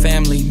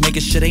family,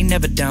 making sure they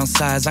never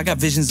downsize. I got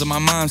visions of my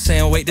mom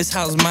saying, wait, this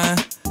house mine.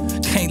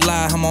 Can't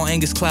lie, I'm on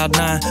Angus Cloud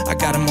 9. I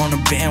got him on the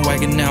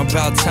bandwagon now,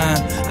 about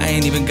time. I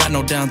ain't even got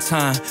no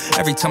downtime.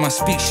 Every time I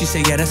speak, she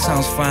say, yeah, that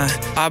sounds fine.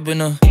 I've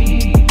been a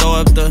throw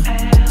up the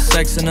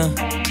sex in a.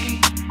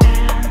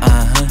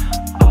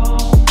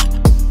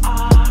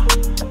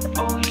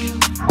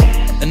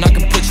 And I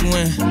can put you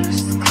in.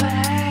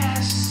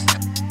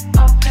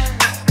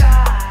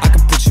 I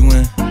can put you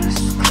in.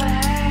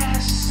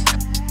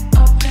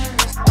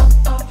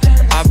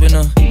 I've been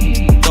a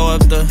throw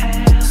up the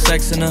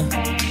sex in a.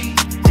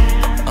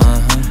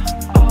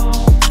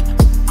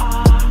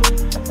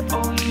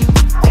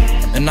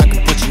 And I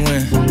can put you in. I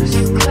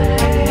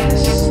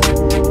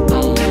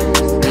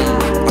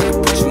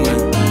can put you in.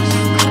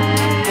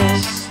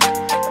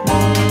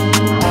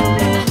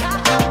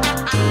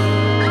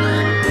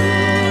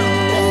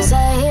 They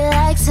say he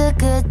likes a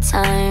good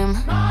time.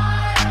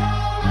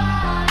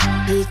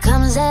 He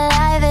comes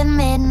alive at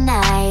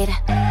midnight.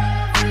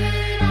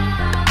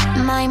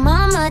 My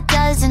mama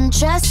doesn't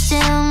trust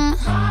him.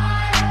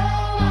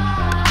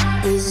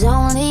 He's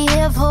only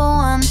here for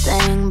one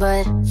thing,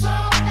 but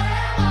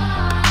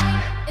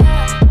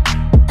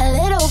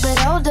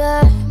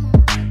older,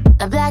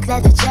 a black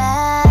leather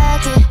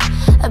jacket,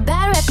 a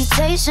bad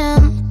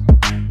reputation,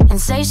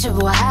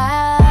 insatiable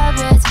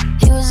habits.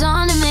 He was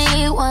on to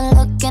me, one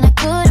look and I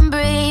couldn't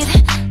breathe.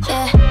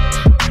 Yeah,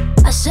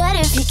 I said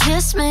if you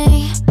kiss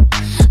me,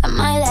 I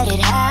might let it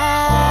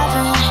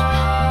happen.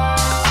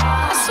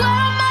 I swear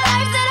on my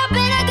life that I've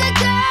been a good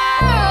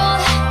girl.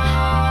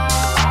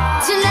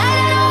 Tonight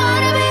I don't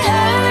wanna be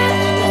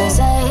hurt. They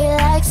say he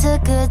likes a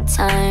good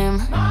time.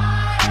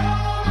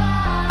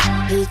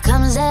 He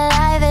comes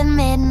alive at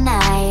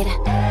midnight.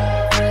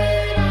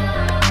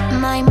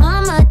 My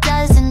mama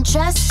doesn't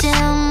trust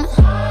him.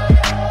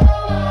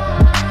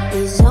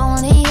 He's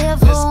only here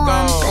for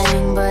one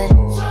thing, but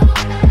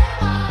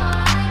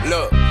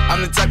look,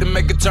 I'm the type to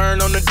make a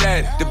turn on the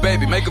daddy. The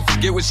baby, make her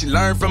forget what she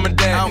learned from her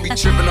dad. I don't be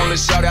tripping on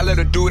this shawty, I let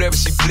her do whatever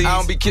she please. I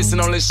don't be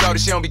kissing on this shawty,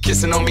 she don't be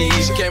kissing on me.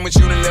 She came with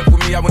you and left with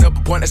me, I went up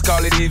a point, let's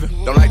call it even.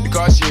 Don't like the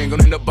car, she ain't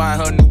gonna end up buying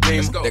her a new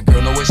Beamer. That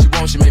girl know what she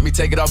wants, she make me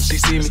take it off if she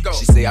see me.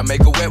 She say I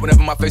make her wet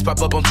whenever my face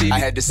pop up on TV. I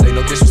had to say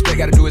no disrespect,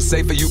 gotta do it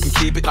safer, you can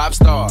keep it. Pop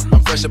star,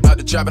 I'm fresh about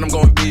the trap and I'm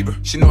going Bieber.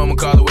 She know I'ma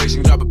call away, she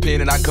can drop a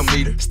pin and I come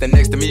meet her. Stand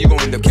next to me, you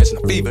gon' end up catching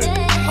a fever.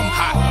 I'm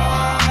hot.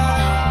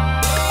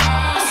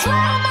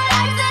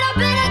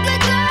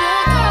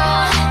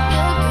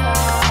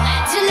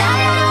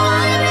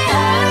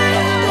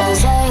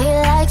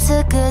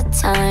 Good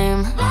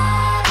time.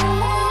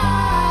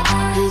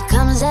 He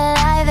comes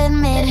alive at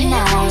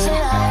midnight.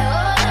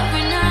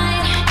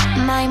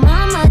 My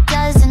mama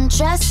doesn't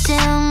trust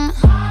him.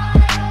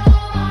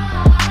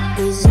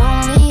 He's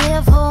only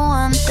here for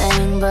one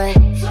thing, but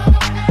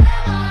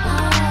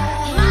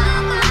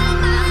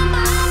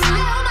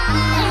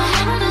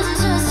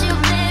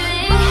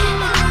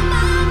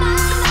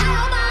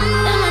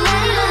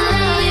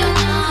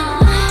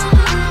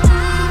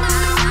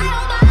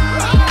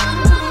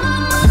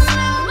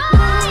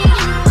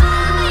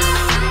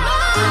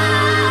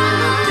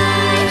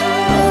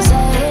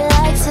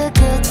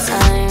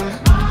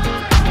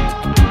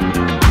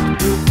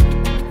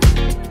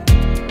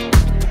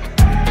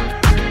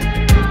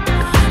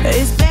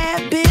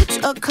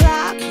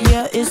o'clock,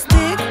 yeah, it's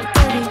thick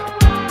 30.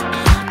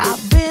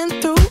 I've been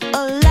through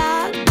a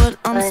lot, but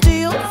I'm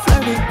still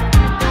flirty.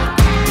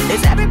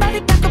 Is everybody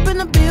back up in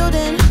the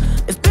building?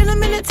 It's been a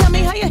minute, tell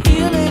me how you're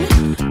healing.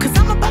 Cause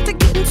I'm about to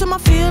get into my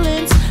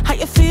feelings. How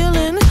you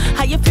feeling?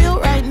 How you feel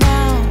right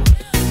now?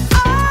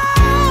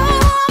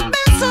 Oh, I've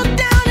been so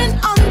down and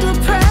under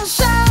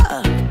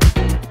pressure.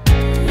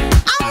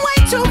 I'm way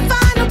too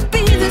fine to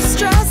be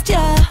distressed,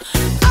 yeah.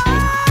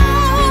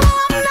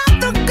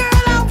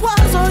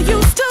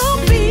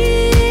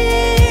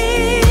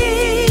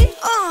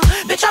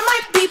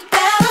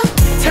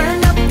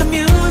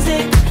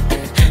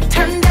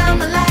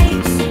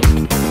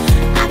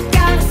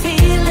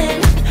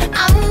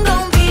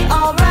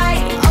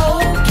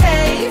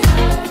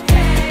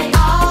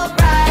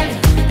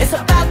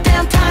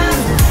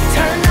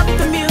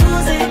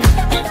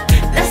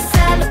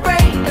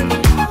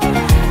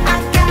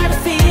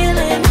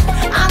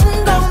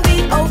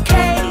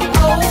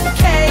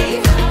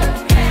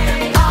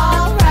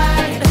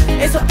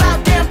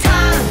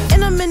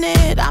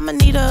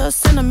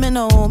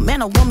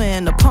 Man or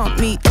woman to pump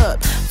me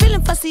up.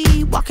 Feeling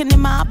fussy, walking in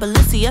my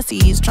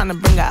Balenciennes, trying to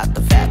bring out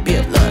the fat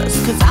beard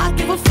lust. Cause I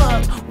give a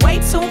fuck way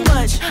too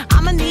much.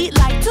 I'ma need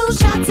like 2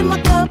 shots in my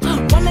cup.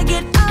 Wanna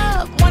get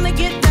up, wanna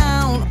get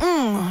down.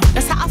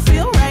 That's how I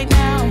feel right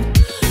now.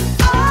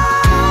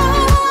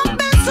 Oh, I've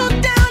been so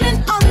down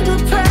and under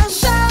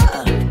pressure.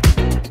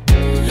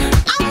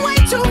 I'm way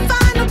too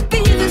fine to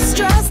be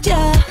distressed,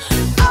 yeah.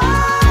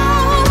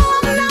 Oh,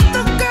 I'm not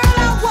the girl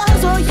I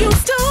was or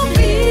used to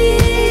be.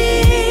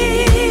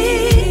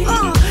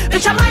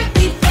 Bitch, I might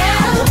be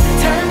ill.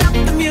 Turn up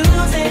the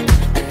music,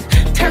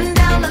 turn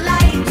down the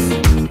lights.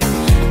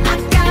 I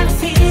got a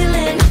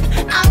feeling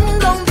I'm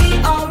gonna be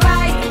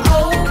alright,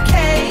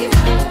 okay.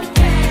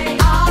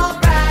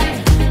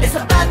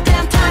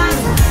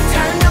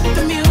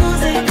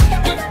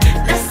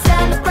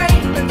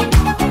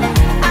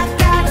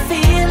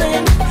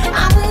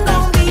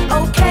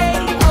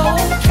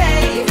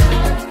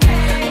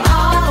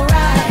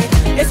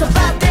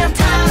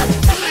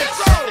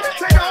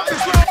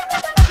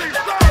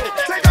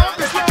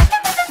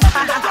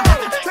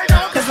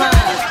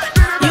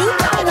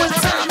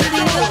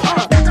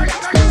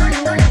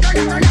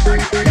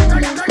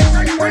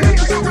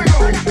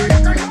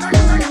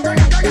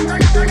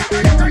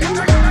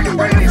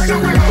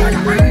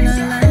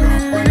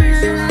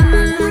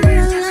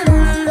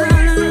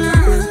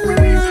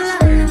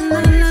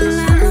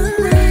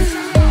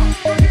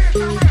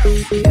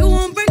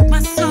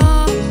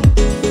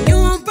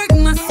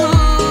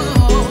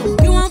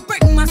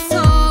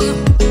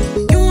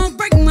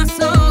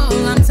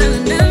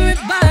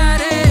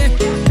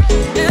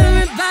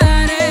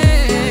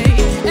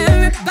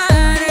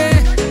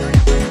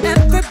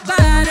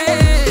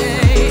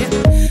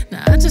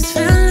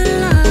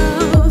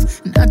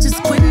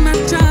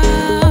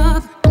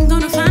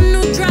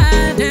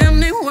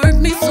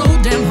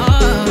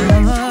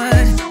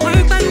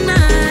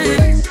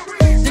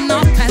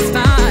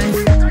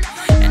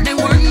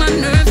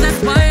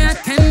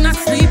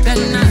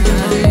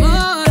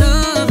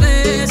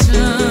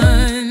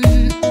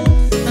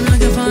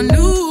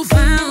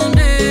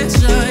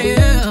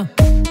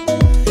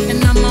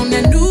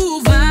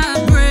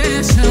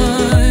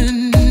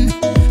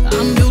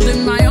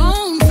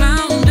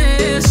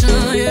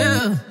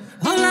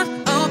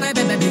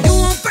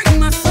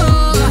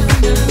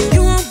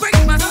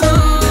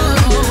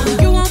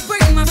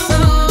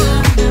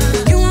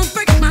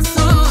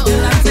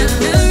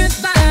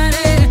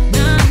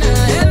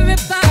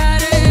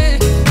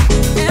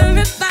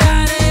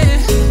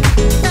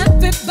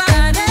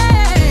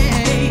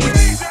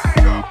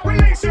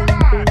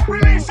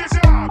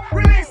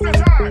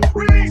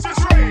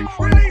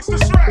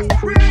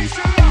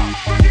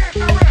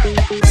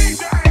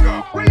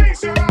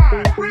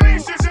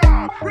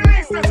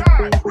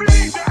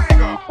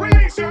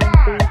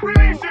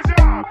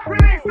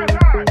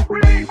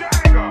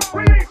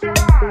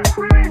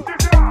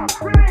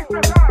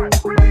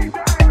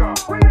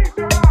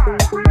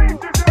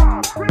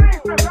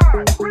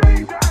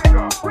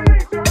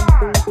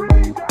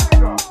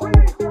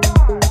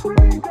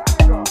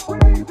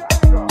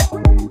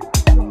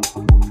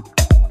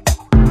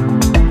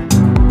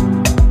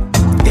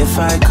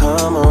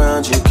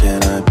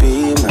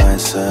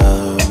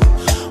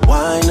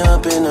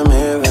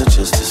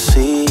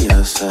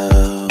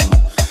 myself.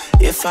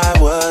 If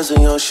I was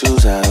in your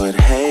shoes, I would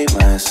hate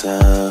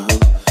myself.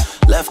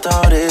 Left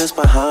all this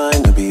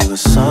behind to be with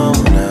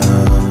someone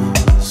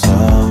else. So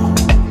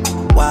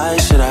why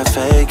should I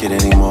fake it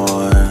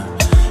anymore?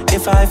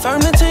 If I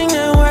found the thing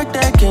that worked,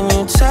 that can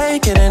you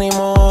take it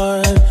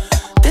anymore?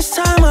 This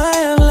time I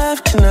have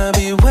left cannot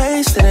be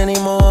wasted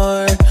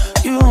anymore.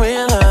 You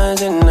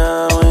realize it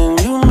now when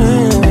you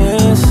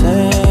miss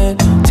it.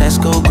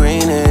 Tesco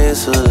green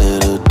is a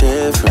little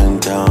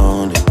different,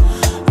 don't it?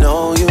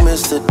 No, you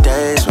miss the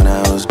days when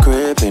I was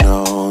gripping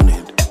on it.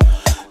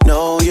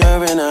 No,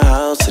 you're in a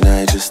house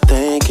tonight just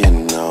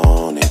thinking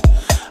on it.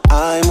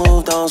 I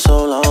moved on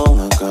so long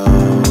ago.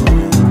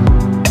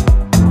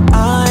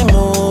 I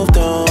moved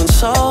on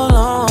so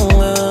long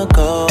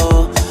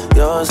ago.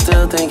 You're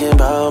still thinking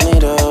about me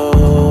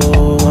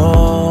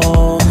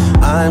though.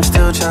 I'm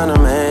still trying to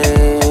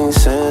make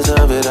sense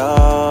of it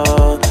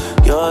all.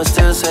 You're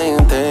still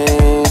saying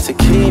things to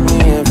keep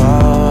me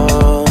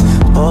involved.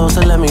 Supposed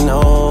to let me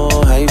know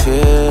how you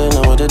feel,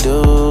 know what to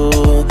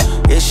do.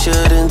 It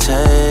shouldn't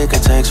take a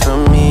text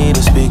from me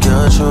to speak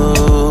your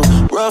truth.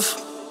 Rough,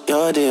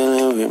 you're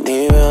dealing with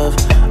me rough.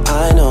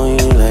 I know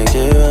you like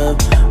it rough,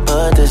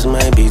 but this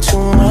might be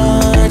too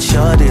much.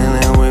 You're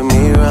dealing with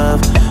me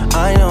rough.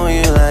 I know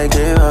you like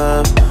it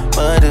rough,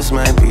 but this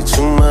might be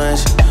too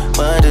much.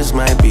 But this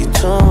might be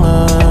too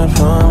much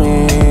for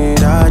me.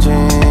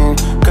 Dodging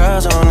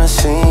girls on the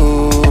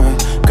scene,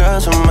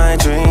 girls from my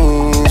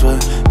dreams, but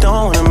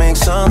don't wanna make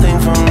something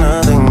from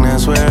nothing.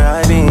 That's where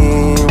I've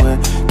been. But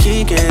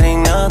keep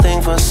getting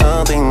nothing for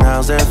something.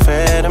 How's that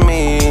fair to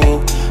me?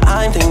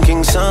 I'm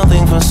thinking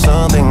something for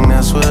something.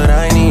 That's what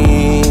I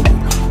need.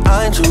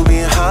 I'm too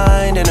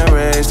behind in a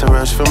race to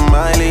rush for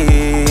my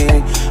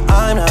lead.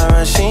 I'm not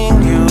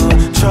rushing you,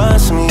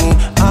 trust me.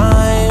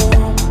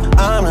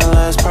 I'm the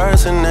last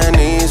person that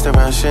needs to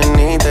rush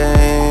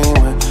anything.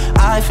 But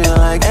I feel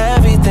like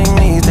everything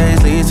these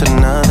days leads to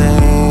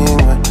nothing.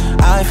 But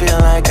I feel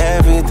like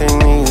everything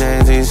these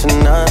days leads to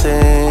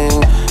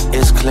nothing.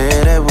 It's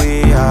clear that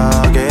we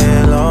all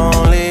get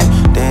lonely.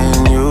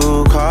 Then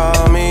you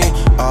call me.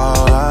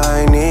 All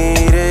I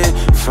needed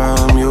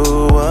from you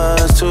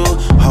was to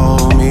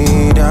hold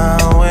me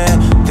down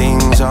when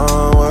things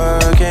aren't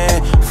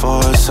working.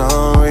 For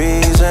some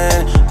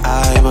reason,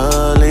 I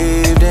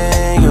believed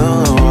in you.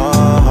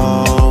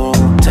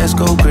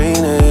 Tesco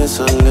green is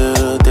a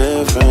little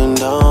different,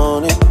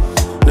 don't it?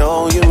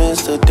 No, you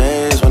missed the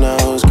days when I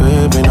was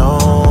gripping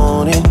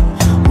on it.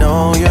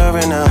 No, you're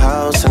in the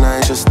house and I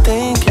just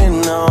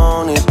thinking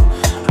on it.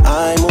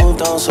 I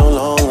moved on so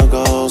long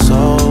ago,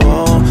 so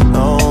long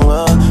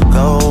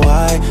ago.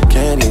 I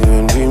can't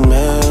even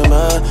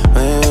remember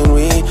when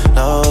we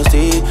lost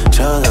each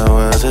other.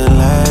 Was it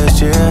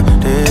last year,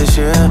 this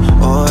year,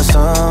 or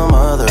some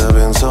other?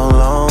 Been so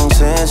long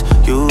since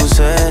you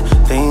said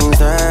things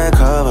that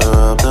cover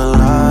up the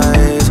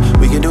lies.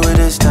 We can do it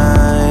this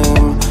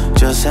time,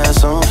 just have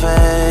some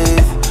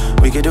faith.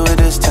 We can do it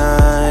this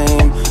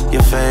time,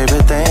 your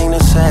favorite thing to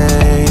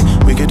say.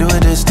 We can do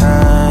it this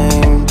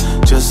time,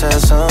 just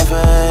have some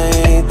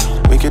faith.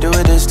 We can do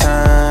it this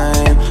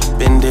time.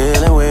 Been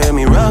dealing with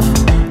me rough,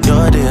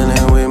 you're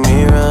dealing with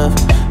me rough.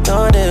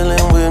 You're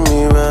dealing with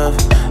me rough.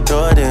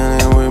 You're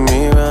dealing with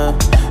me rough.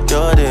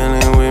 You're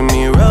dealing with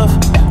me rough.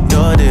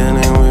 You're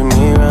dealing with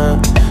me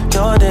rough.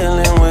 You're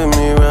dealing with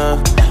me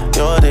rough.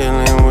 You're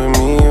dealing with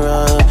me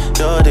rough.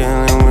 You're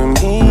dealing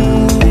with me.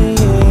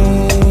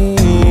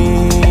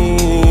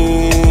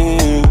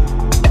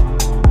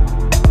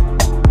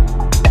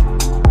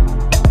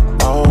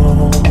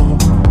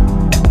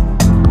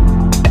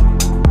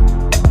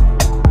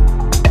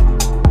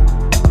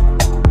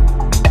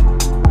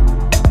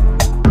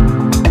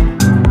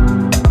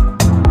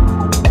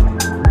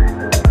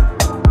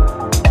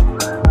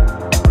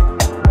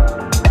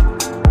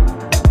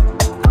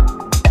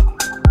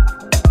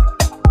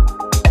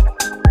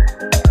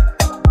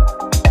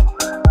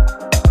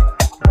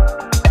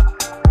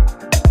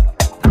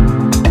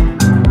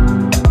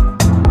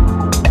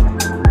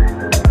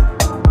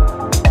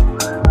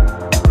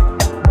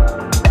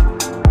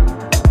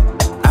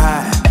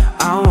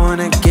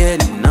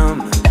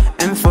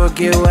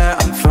 Forget where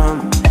I'm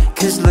from,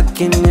 'cause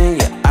looking in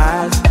your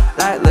eyes,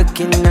 like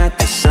looking at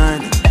the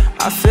sun.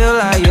 I feel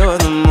like you're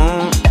the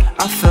moon,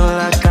 I feel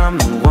like I'm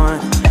the one.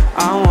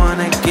 I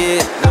wanna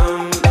get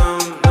numb,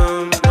 numb,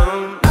 numb,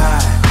 numb.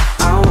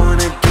 I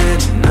wanna get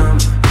numb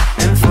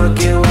and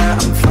forget where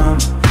I'm from,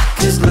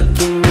 'cause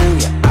looking in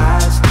your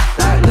eyes,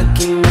 like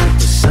looking at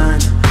the sun.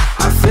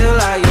 I feel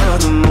like you're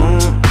the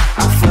moon,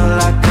 I feel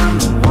like I'm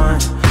the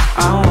one.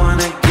 I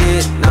wanna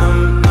get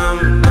numb,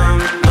 numb,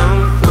 numb, numb.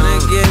 Wanna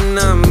get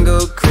numb, go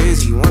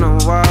crazy, wanna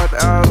wild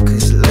out,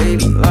 'cause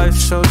lady,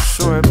 life's so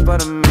short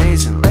but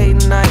amazing. Late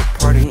night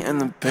party in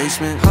the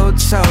basement,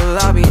 hotel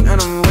lobby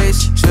and I'm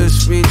wasted.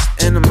 Just reached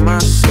into my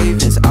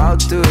savings, I'll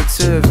do it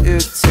too if you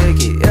take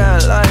it. Yeah,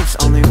 life's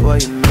only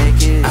what you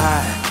make it.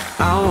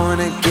 I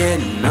wanna get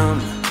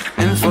numb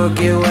and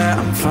forget where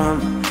I'm from,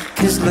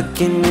 'cause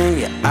looking in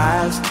your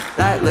eyes,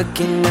 like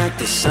looking at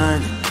the sun.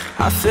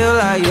 I feel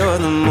like you're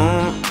the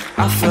moon,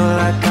 I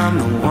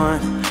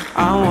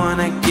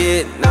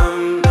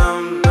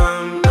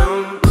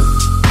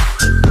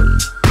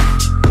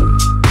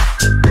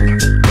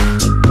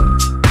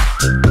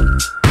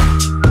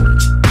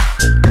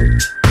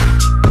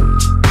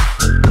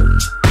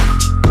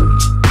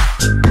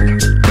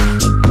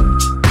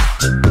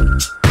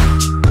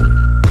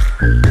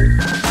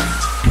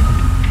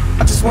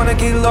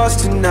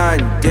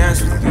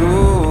dance with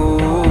you.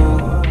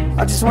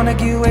 I just wanna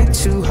get way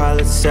too high,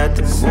 let's set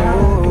the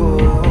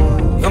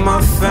mood. You're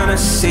my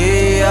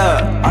fantasy,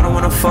 yeah. I don't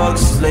wanna fall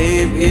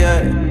asleep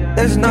yet.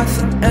 There's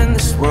nothing in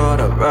this world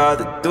I'd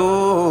rather do.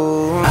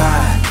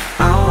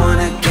 I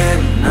wanna get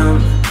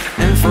numb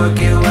and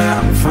forget where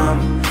I'm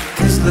from.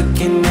 Cause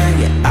looking at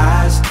your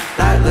eyes,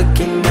 like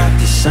looking at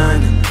the sun.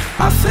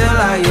 I feel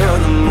like you're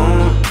the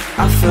moon,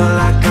 I feel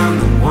like I'm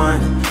the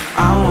one.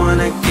 I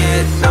wanna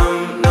get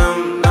numb,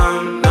 numb,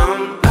 numb,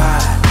 numb.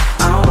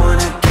 I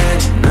wanna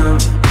get numb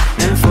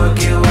and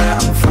forget where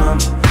I'm from.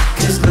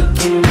 Cause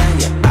looking at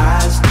your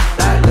eyes,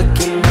 like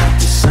looking at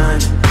the sun.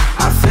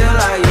 I feel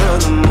like you're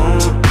the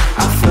moon,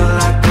 I feel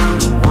like I'm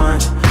the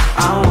one.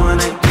 I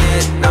wanna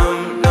get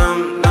numb,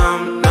 numb,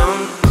 numb, numb.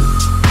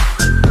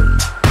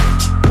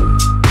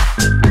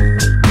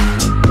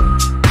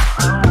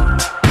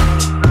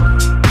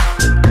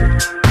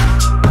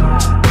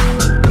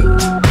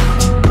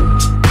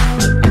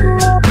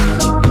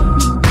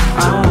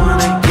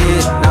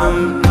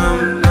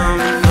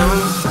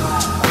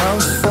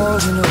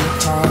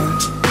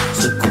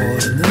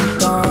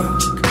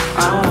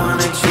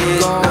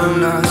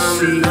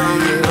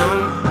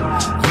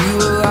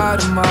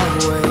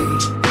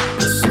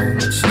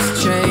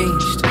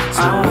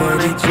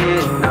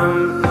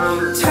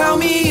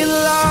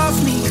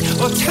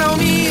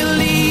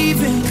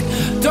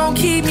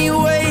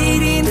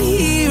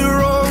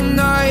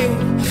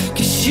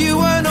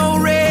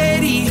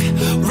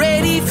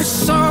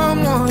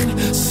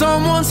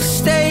 Someone to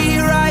stay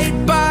right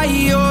by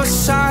your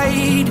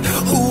side.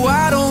 Who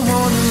I don't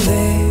wanna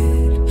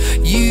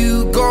let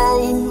you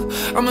go.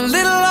 I'm a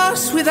little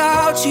lost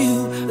without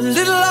you, a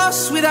little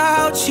lost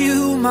without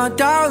you, my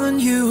darling.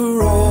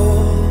 You're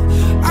all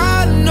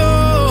I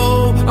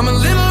know. I'm a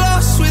little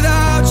lost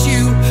without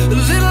you, a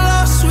little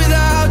lost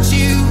without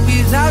you,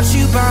 without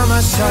you by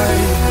my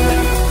side.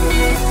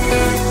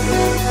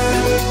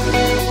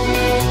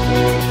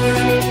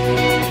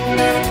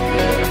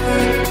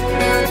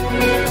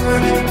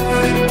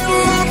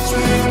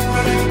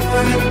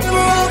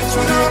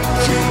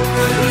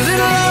 A little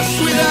lost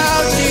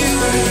without you.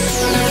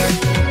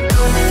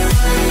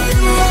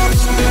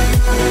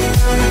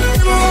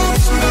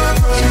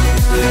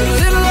 A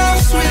little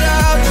lost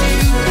without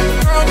you.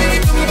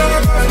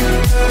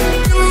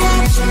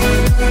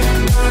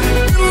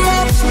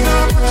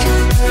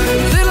 A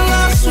little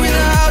lost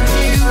without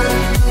you.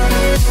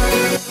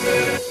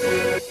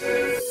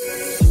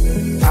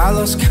 I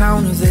lost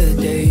count of the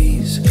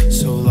days,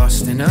 so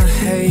lost in a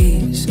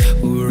haze.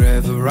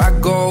 Wherever I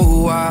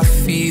go, I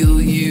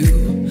feel you.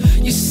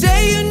 You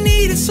say you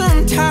needed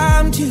some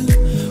time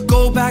to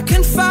go back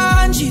and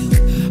find you.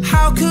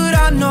 How could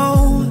I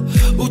know?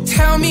 Oh,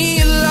 tell me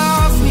you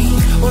love me,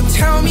 or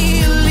tell me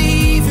you're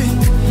leaving.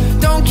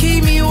 Don't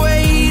keep me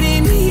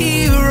waiting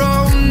here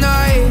all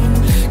night.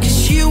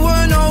 Cause you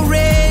weren't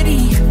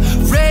already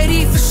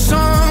ready for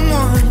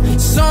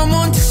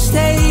someone to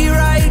stay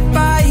right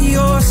by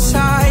your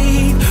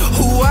side.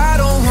 Who I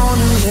don't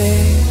wanna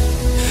let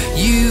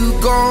you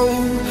go.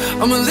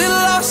 I'm a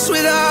little lost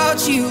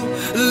without you,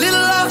 a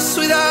little lost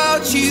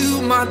without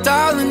you, my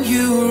darling.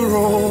 You're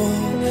all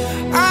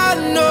I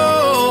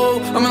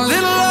know. I'm a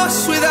little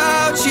lost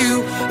without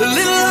you, a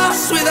little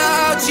lost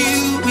without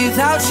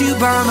you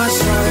by my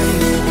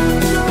side.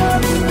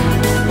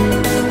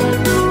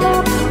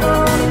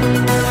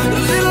 A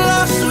little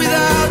lost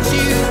without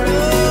you.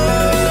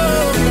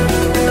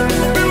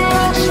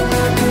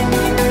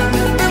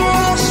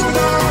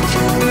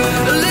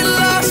 A little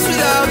lost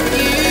without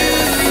you.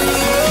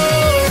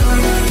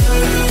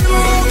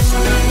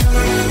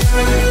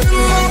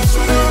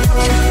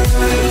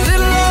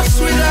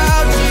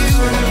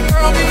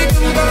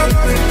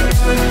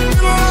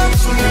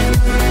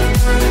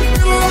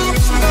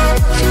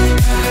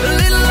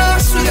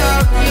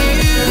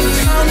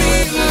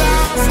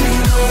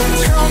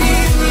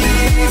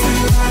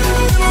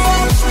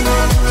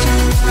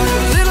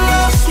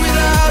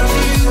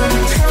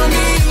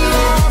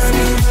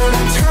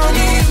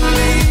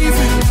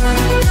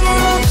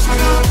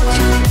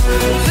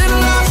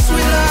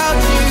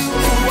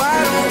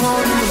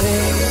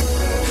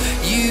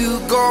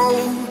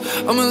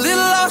 I'm a little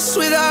lost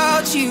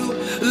without you,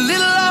 a little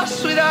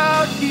lost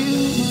without you.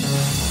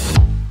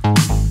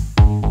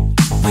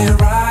 We're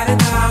riding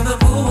down the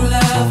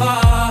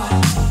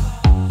boulevard.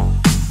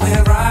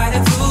 We're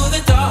riding through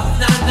the dark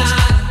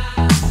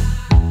night.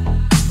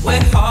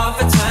 With half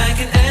a tank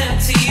and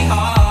empty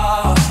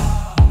heart.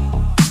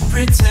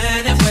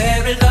 Pretending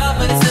we're in love,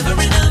 but it's never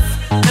enough.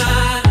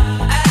 Not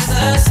as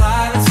the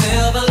sirens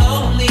fill the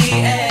lonely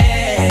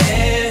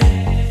air.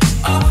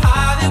 Oh,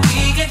 how did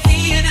we get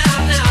here now?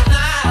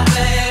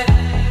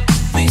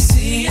 We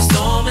see a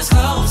storm is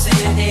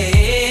closing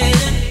in.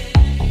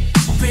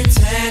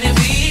 Pretending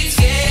we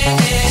scared.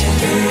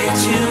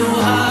 Picked you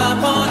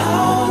up on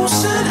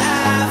Ocean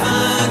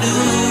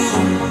Avenue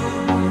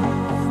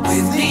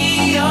with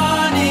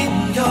neon in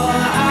your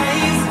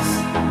eyes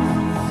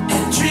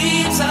and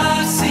dreams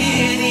of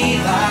city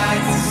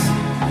lights.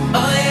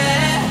 Oh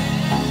yeah,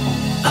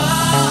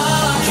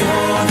 oh,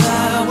 you're the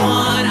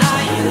one.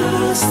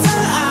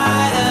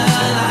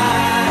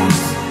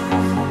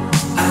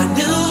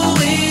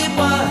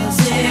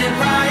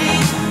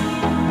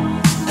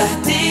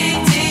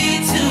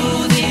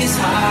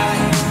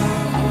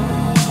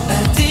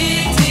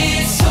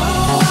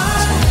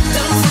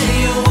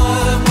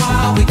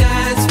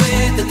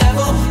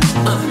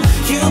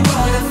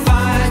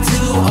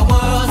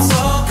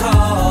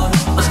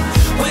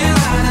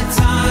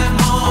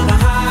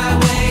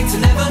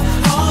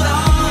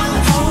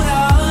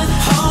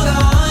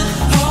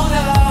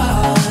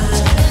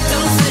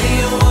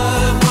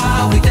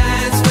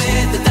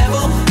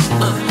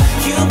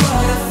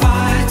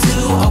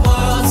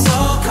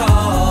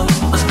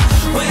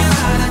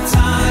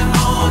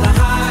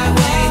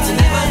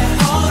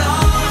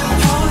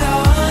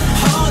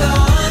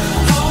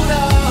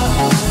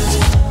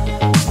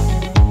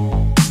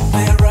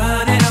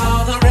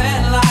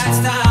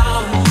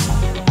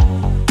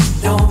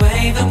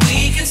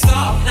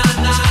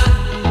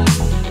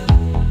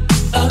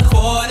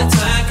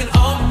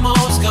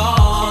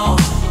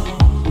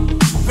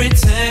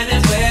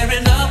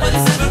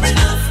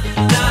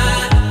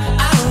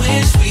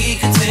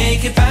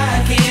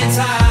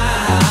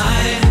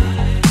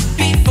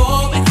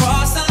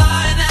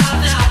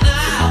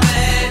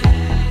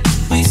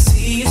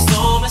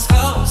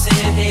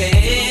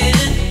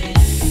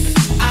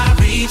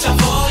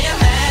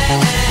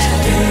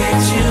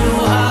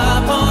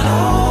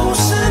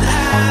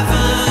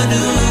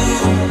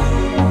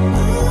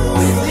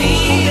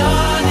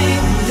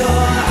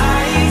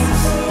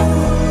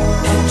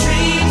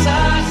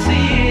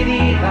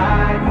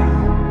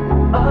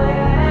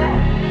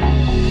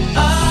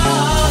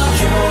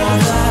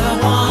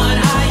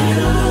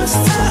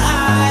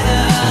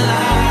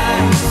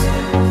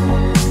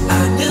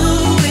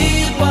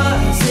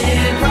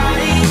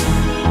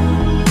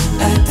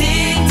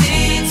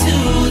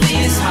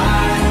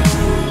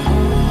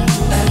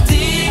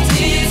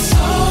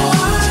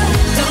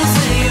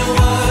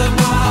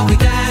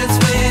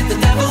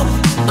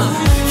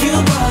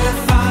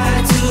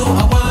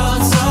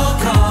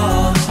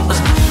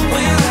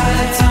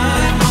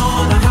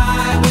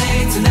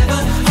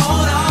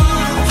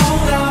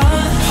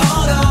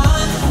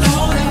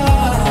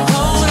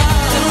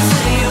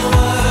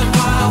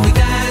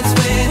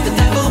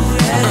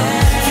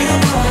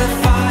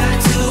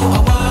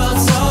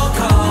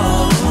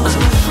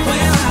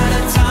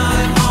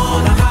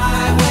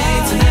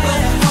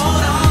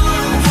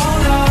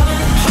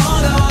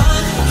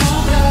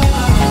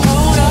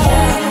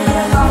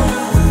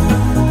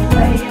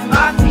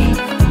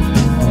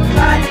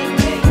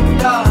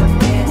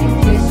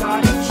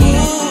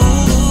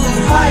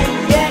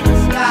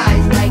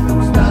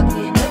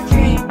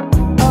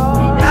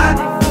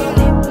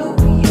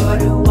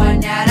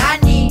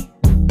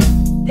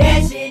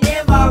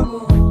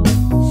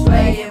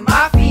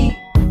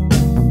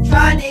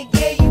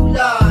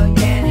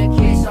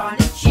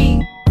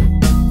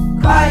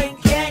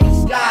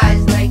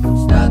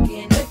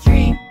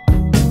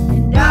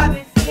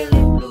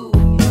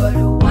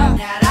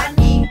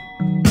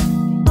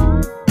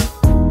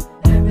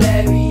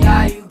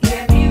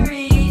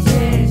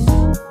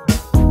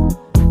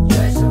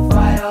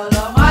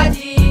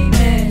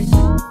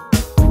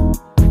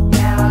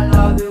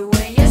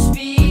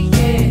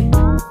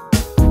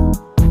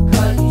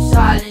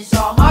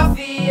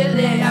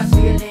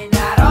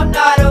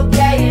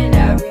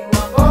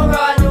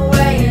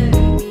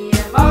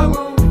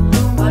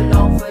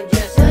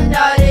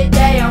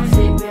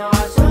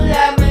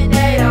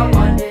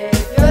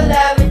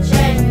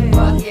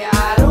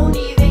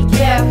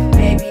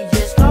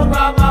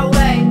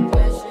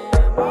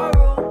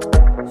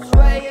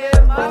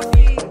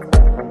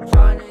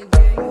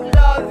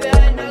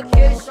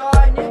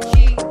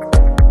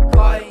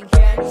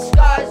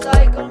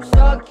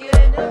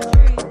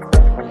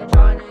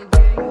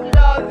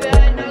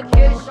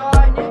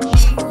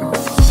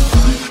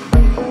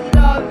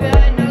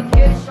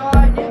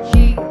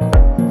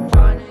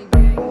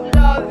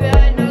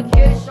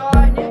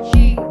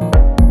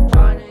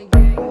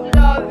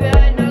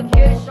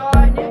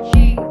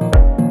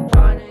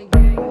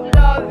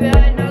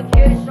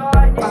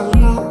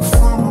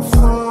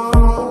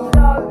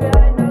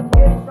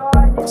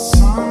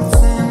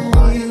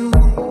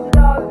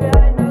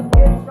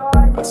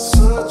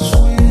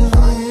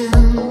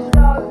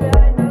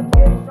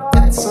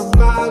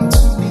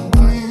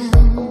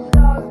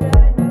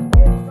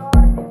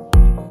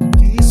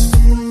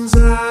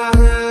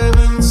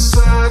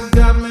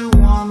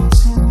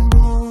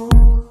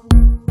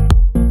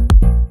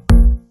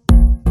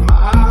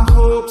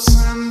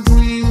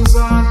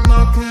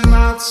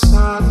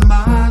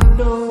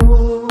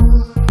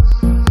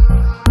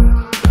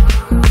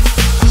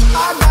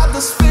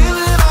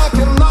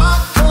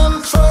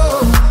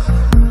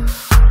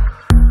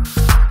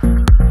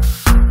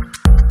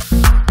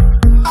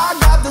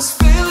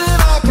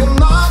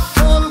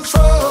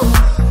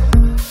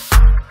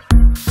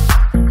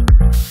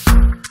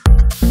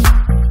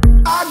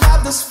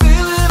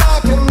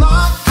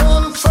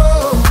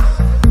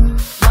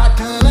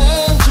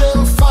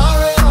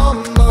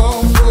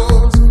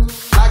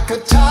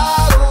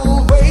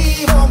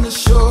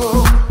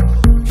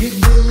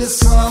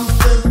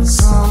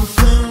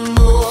 Something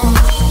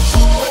more.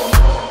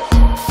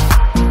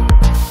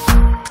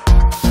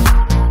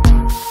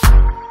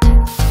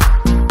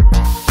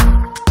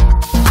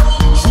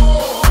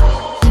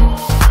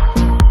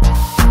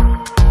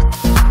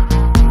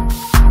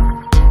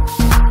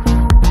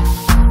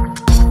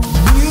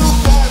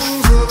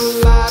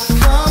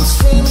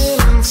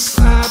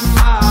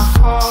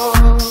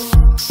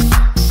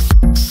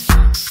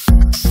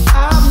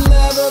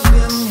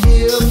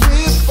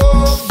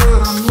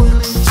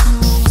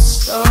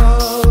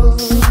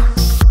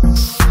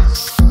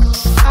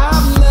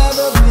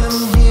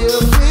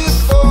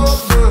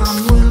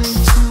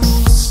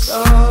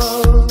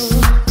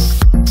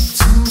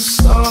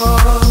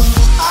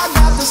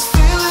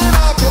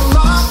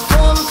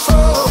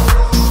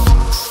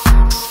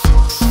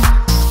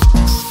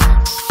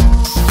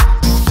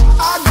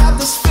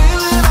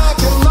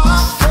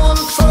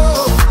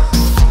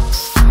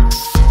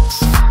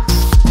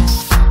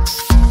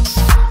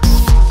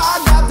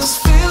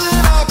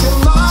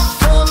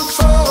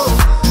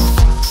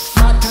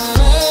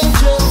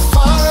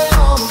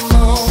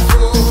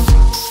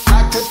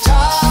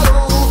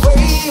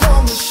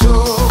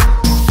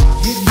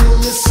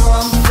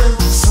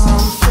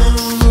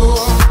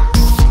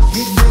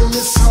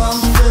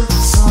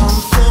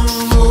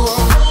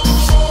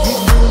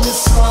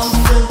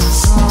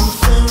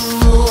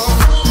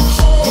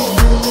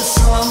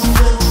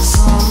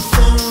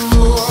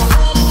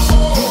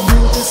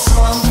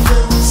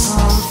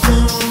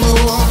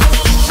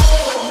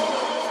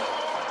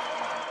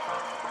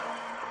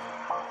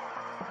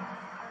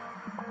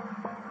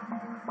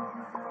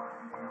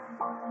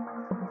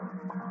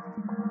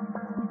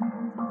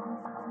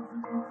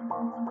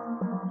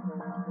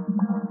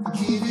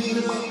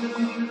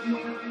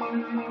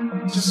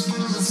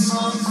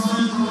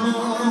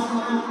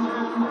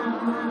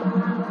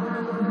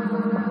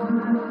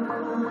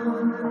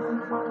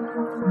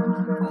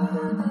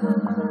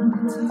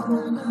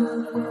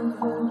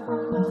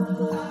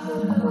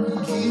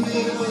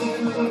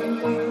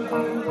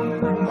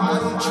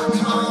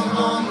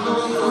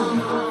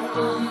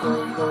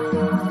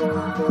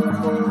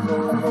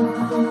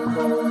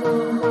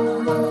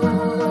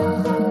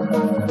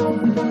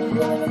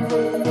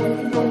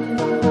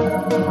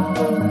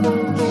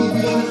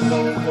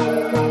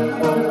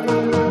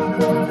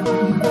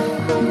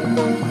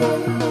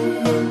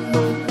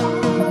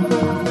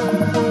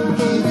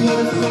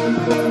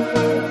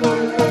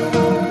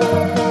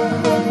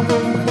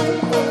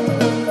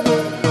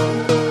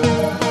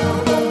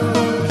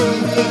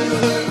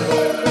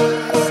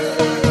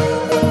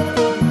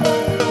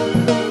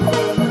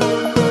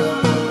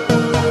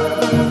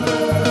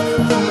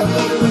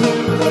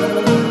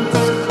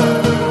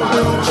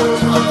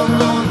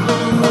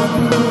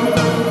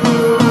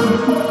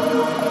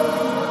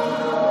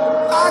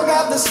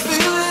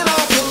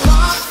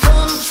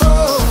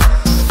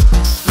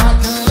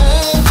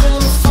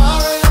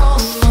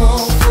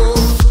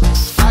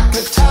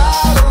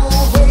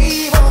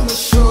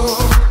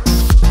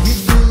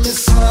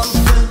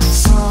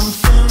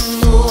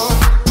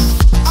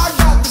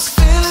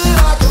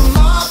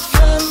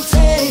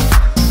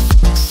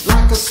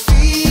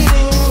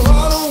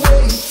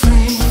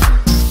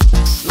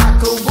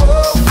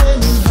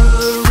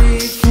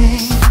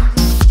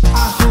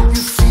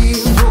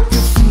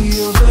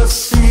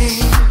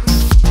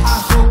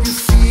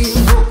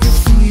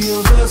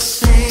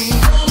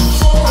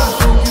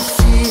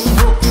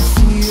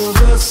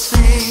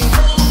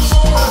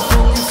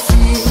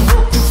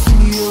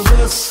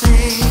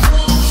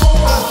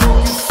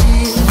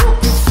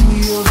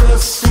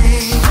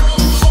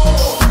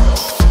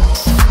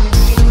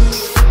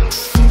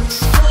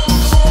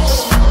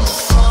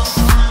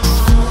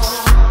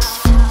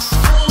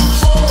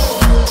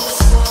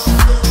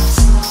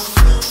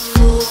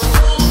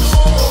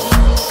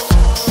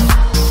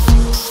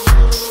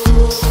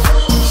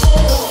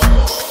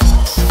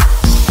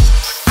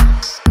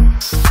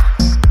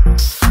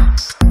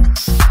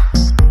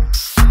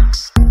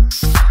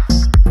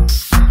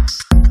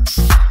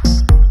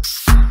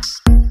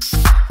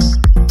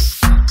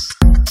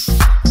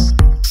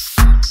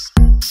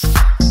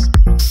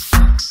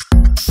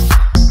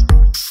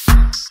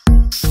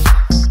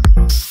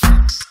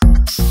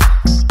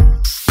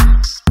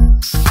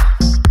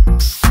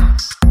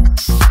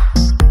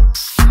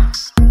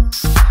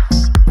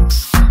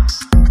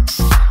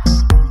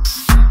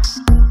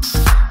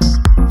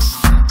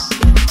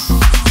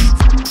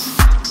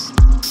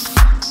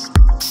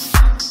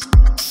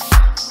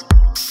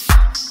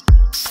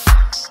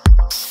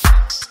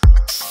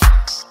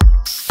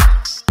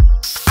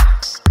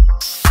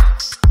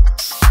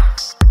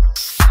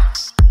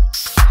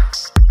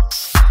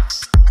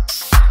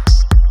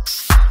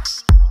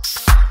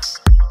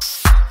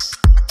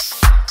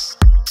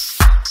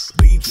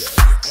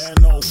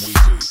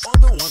 Weezy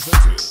on the ones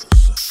and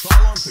twos.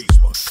 Follow on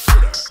Facebook,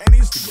 Twitter,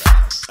 and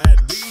Instagram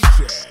at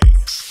DJ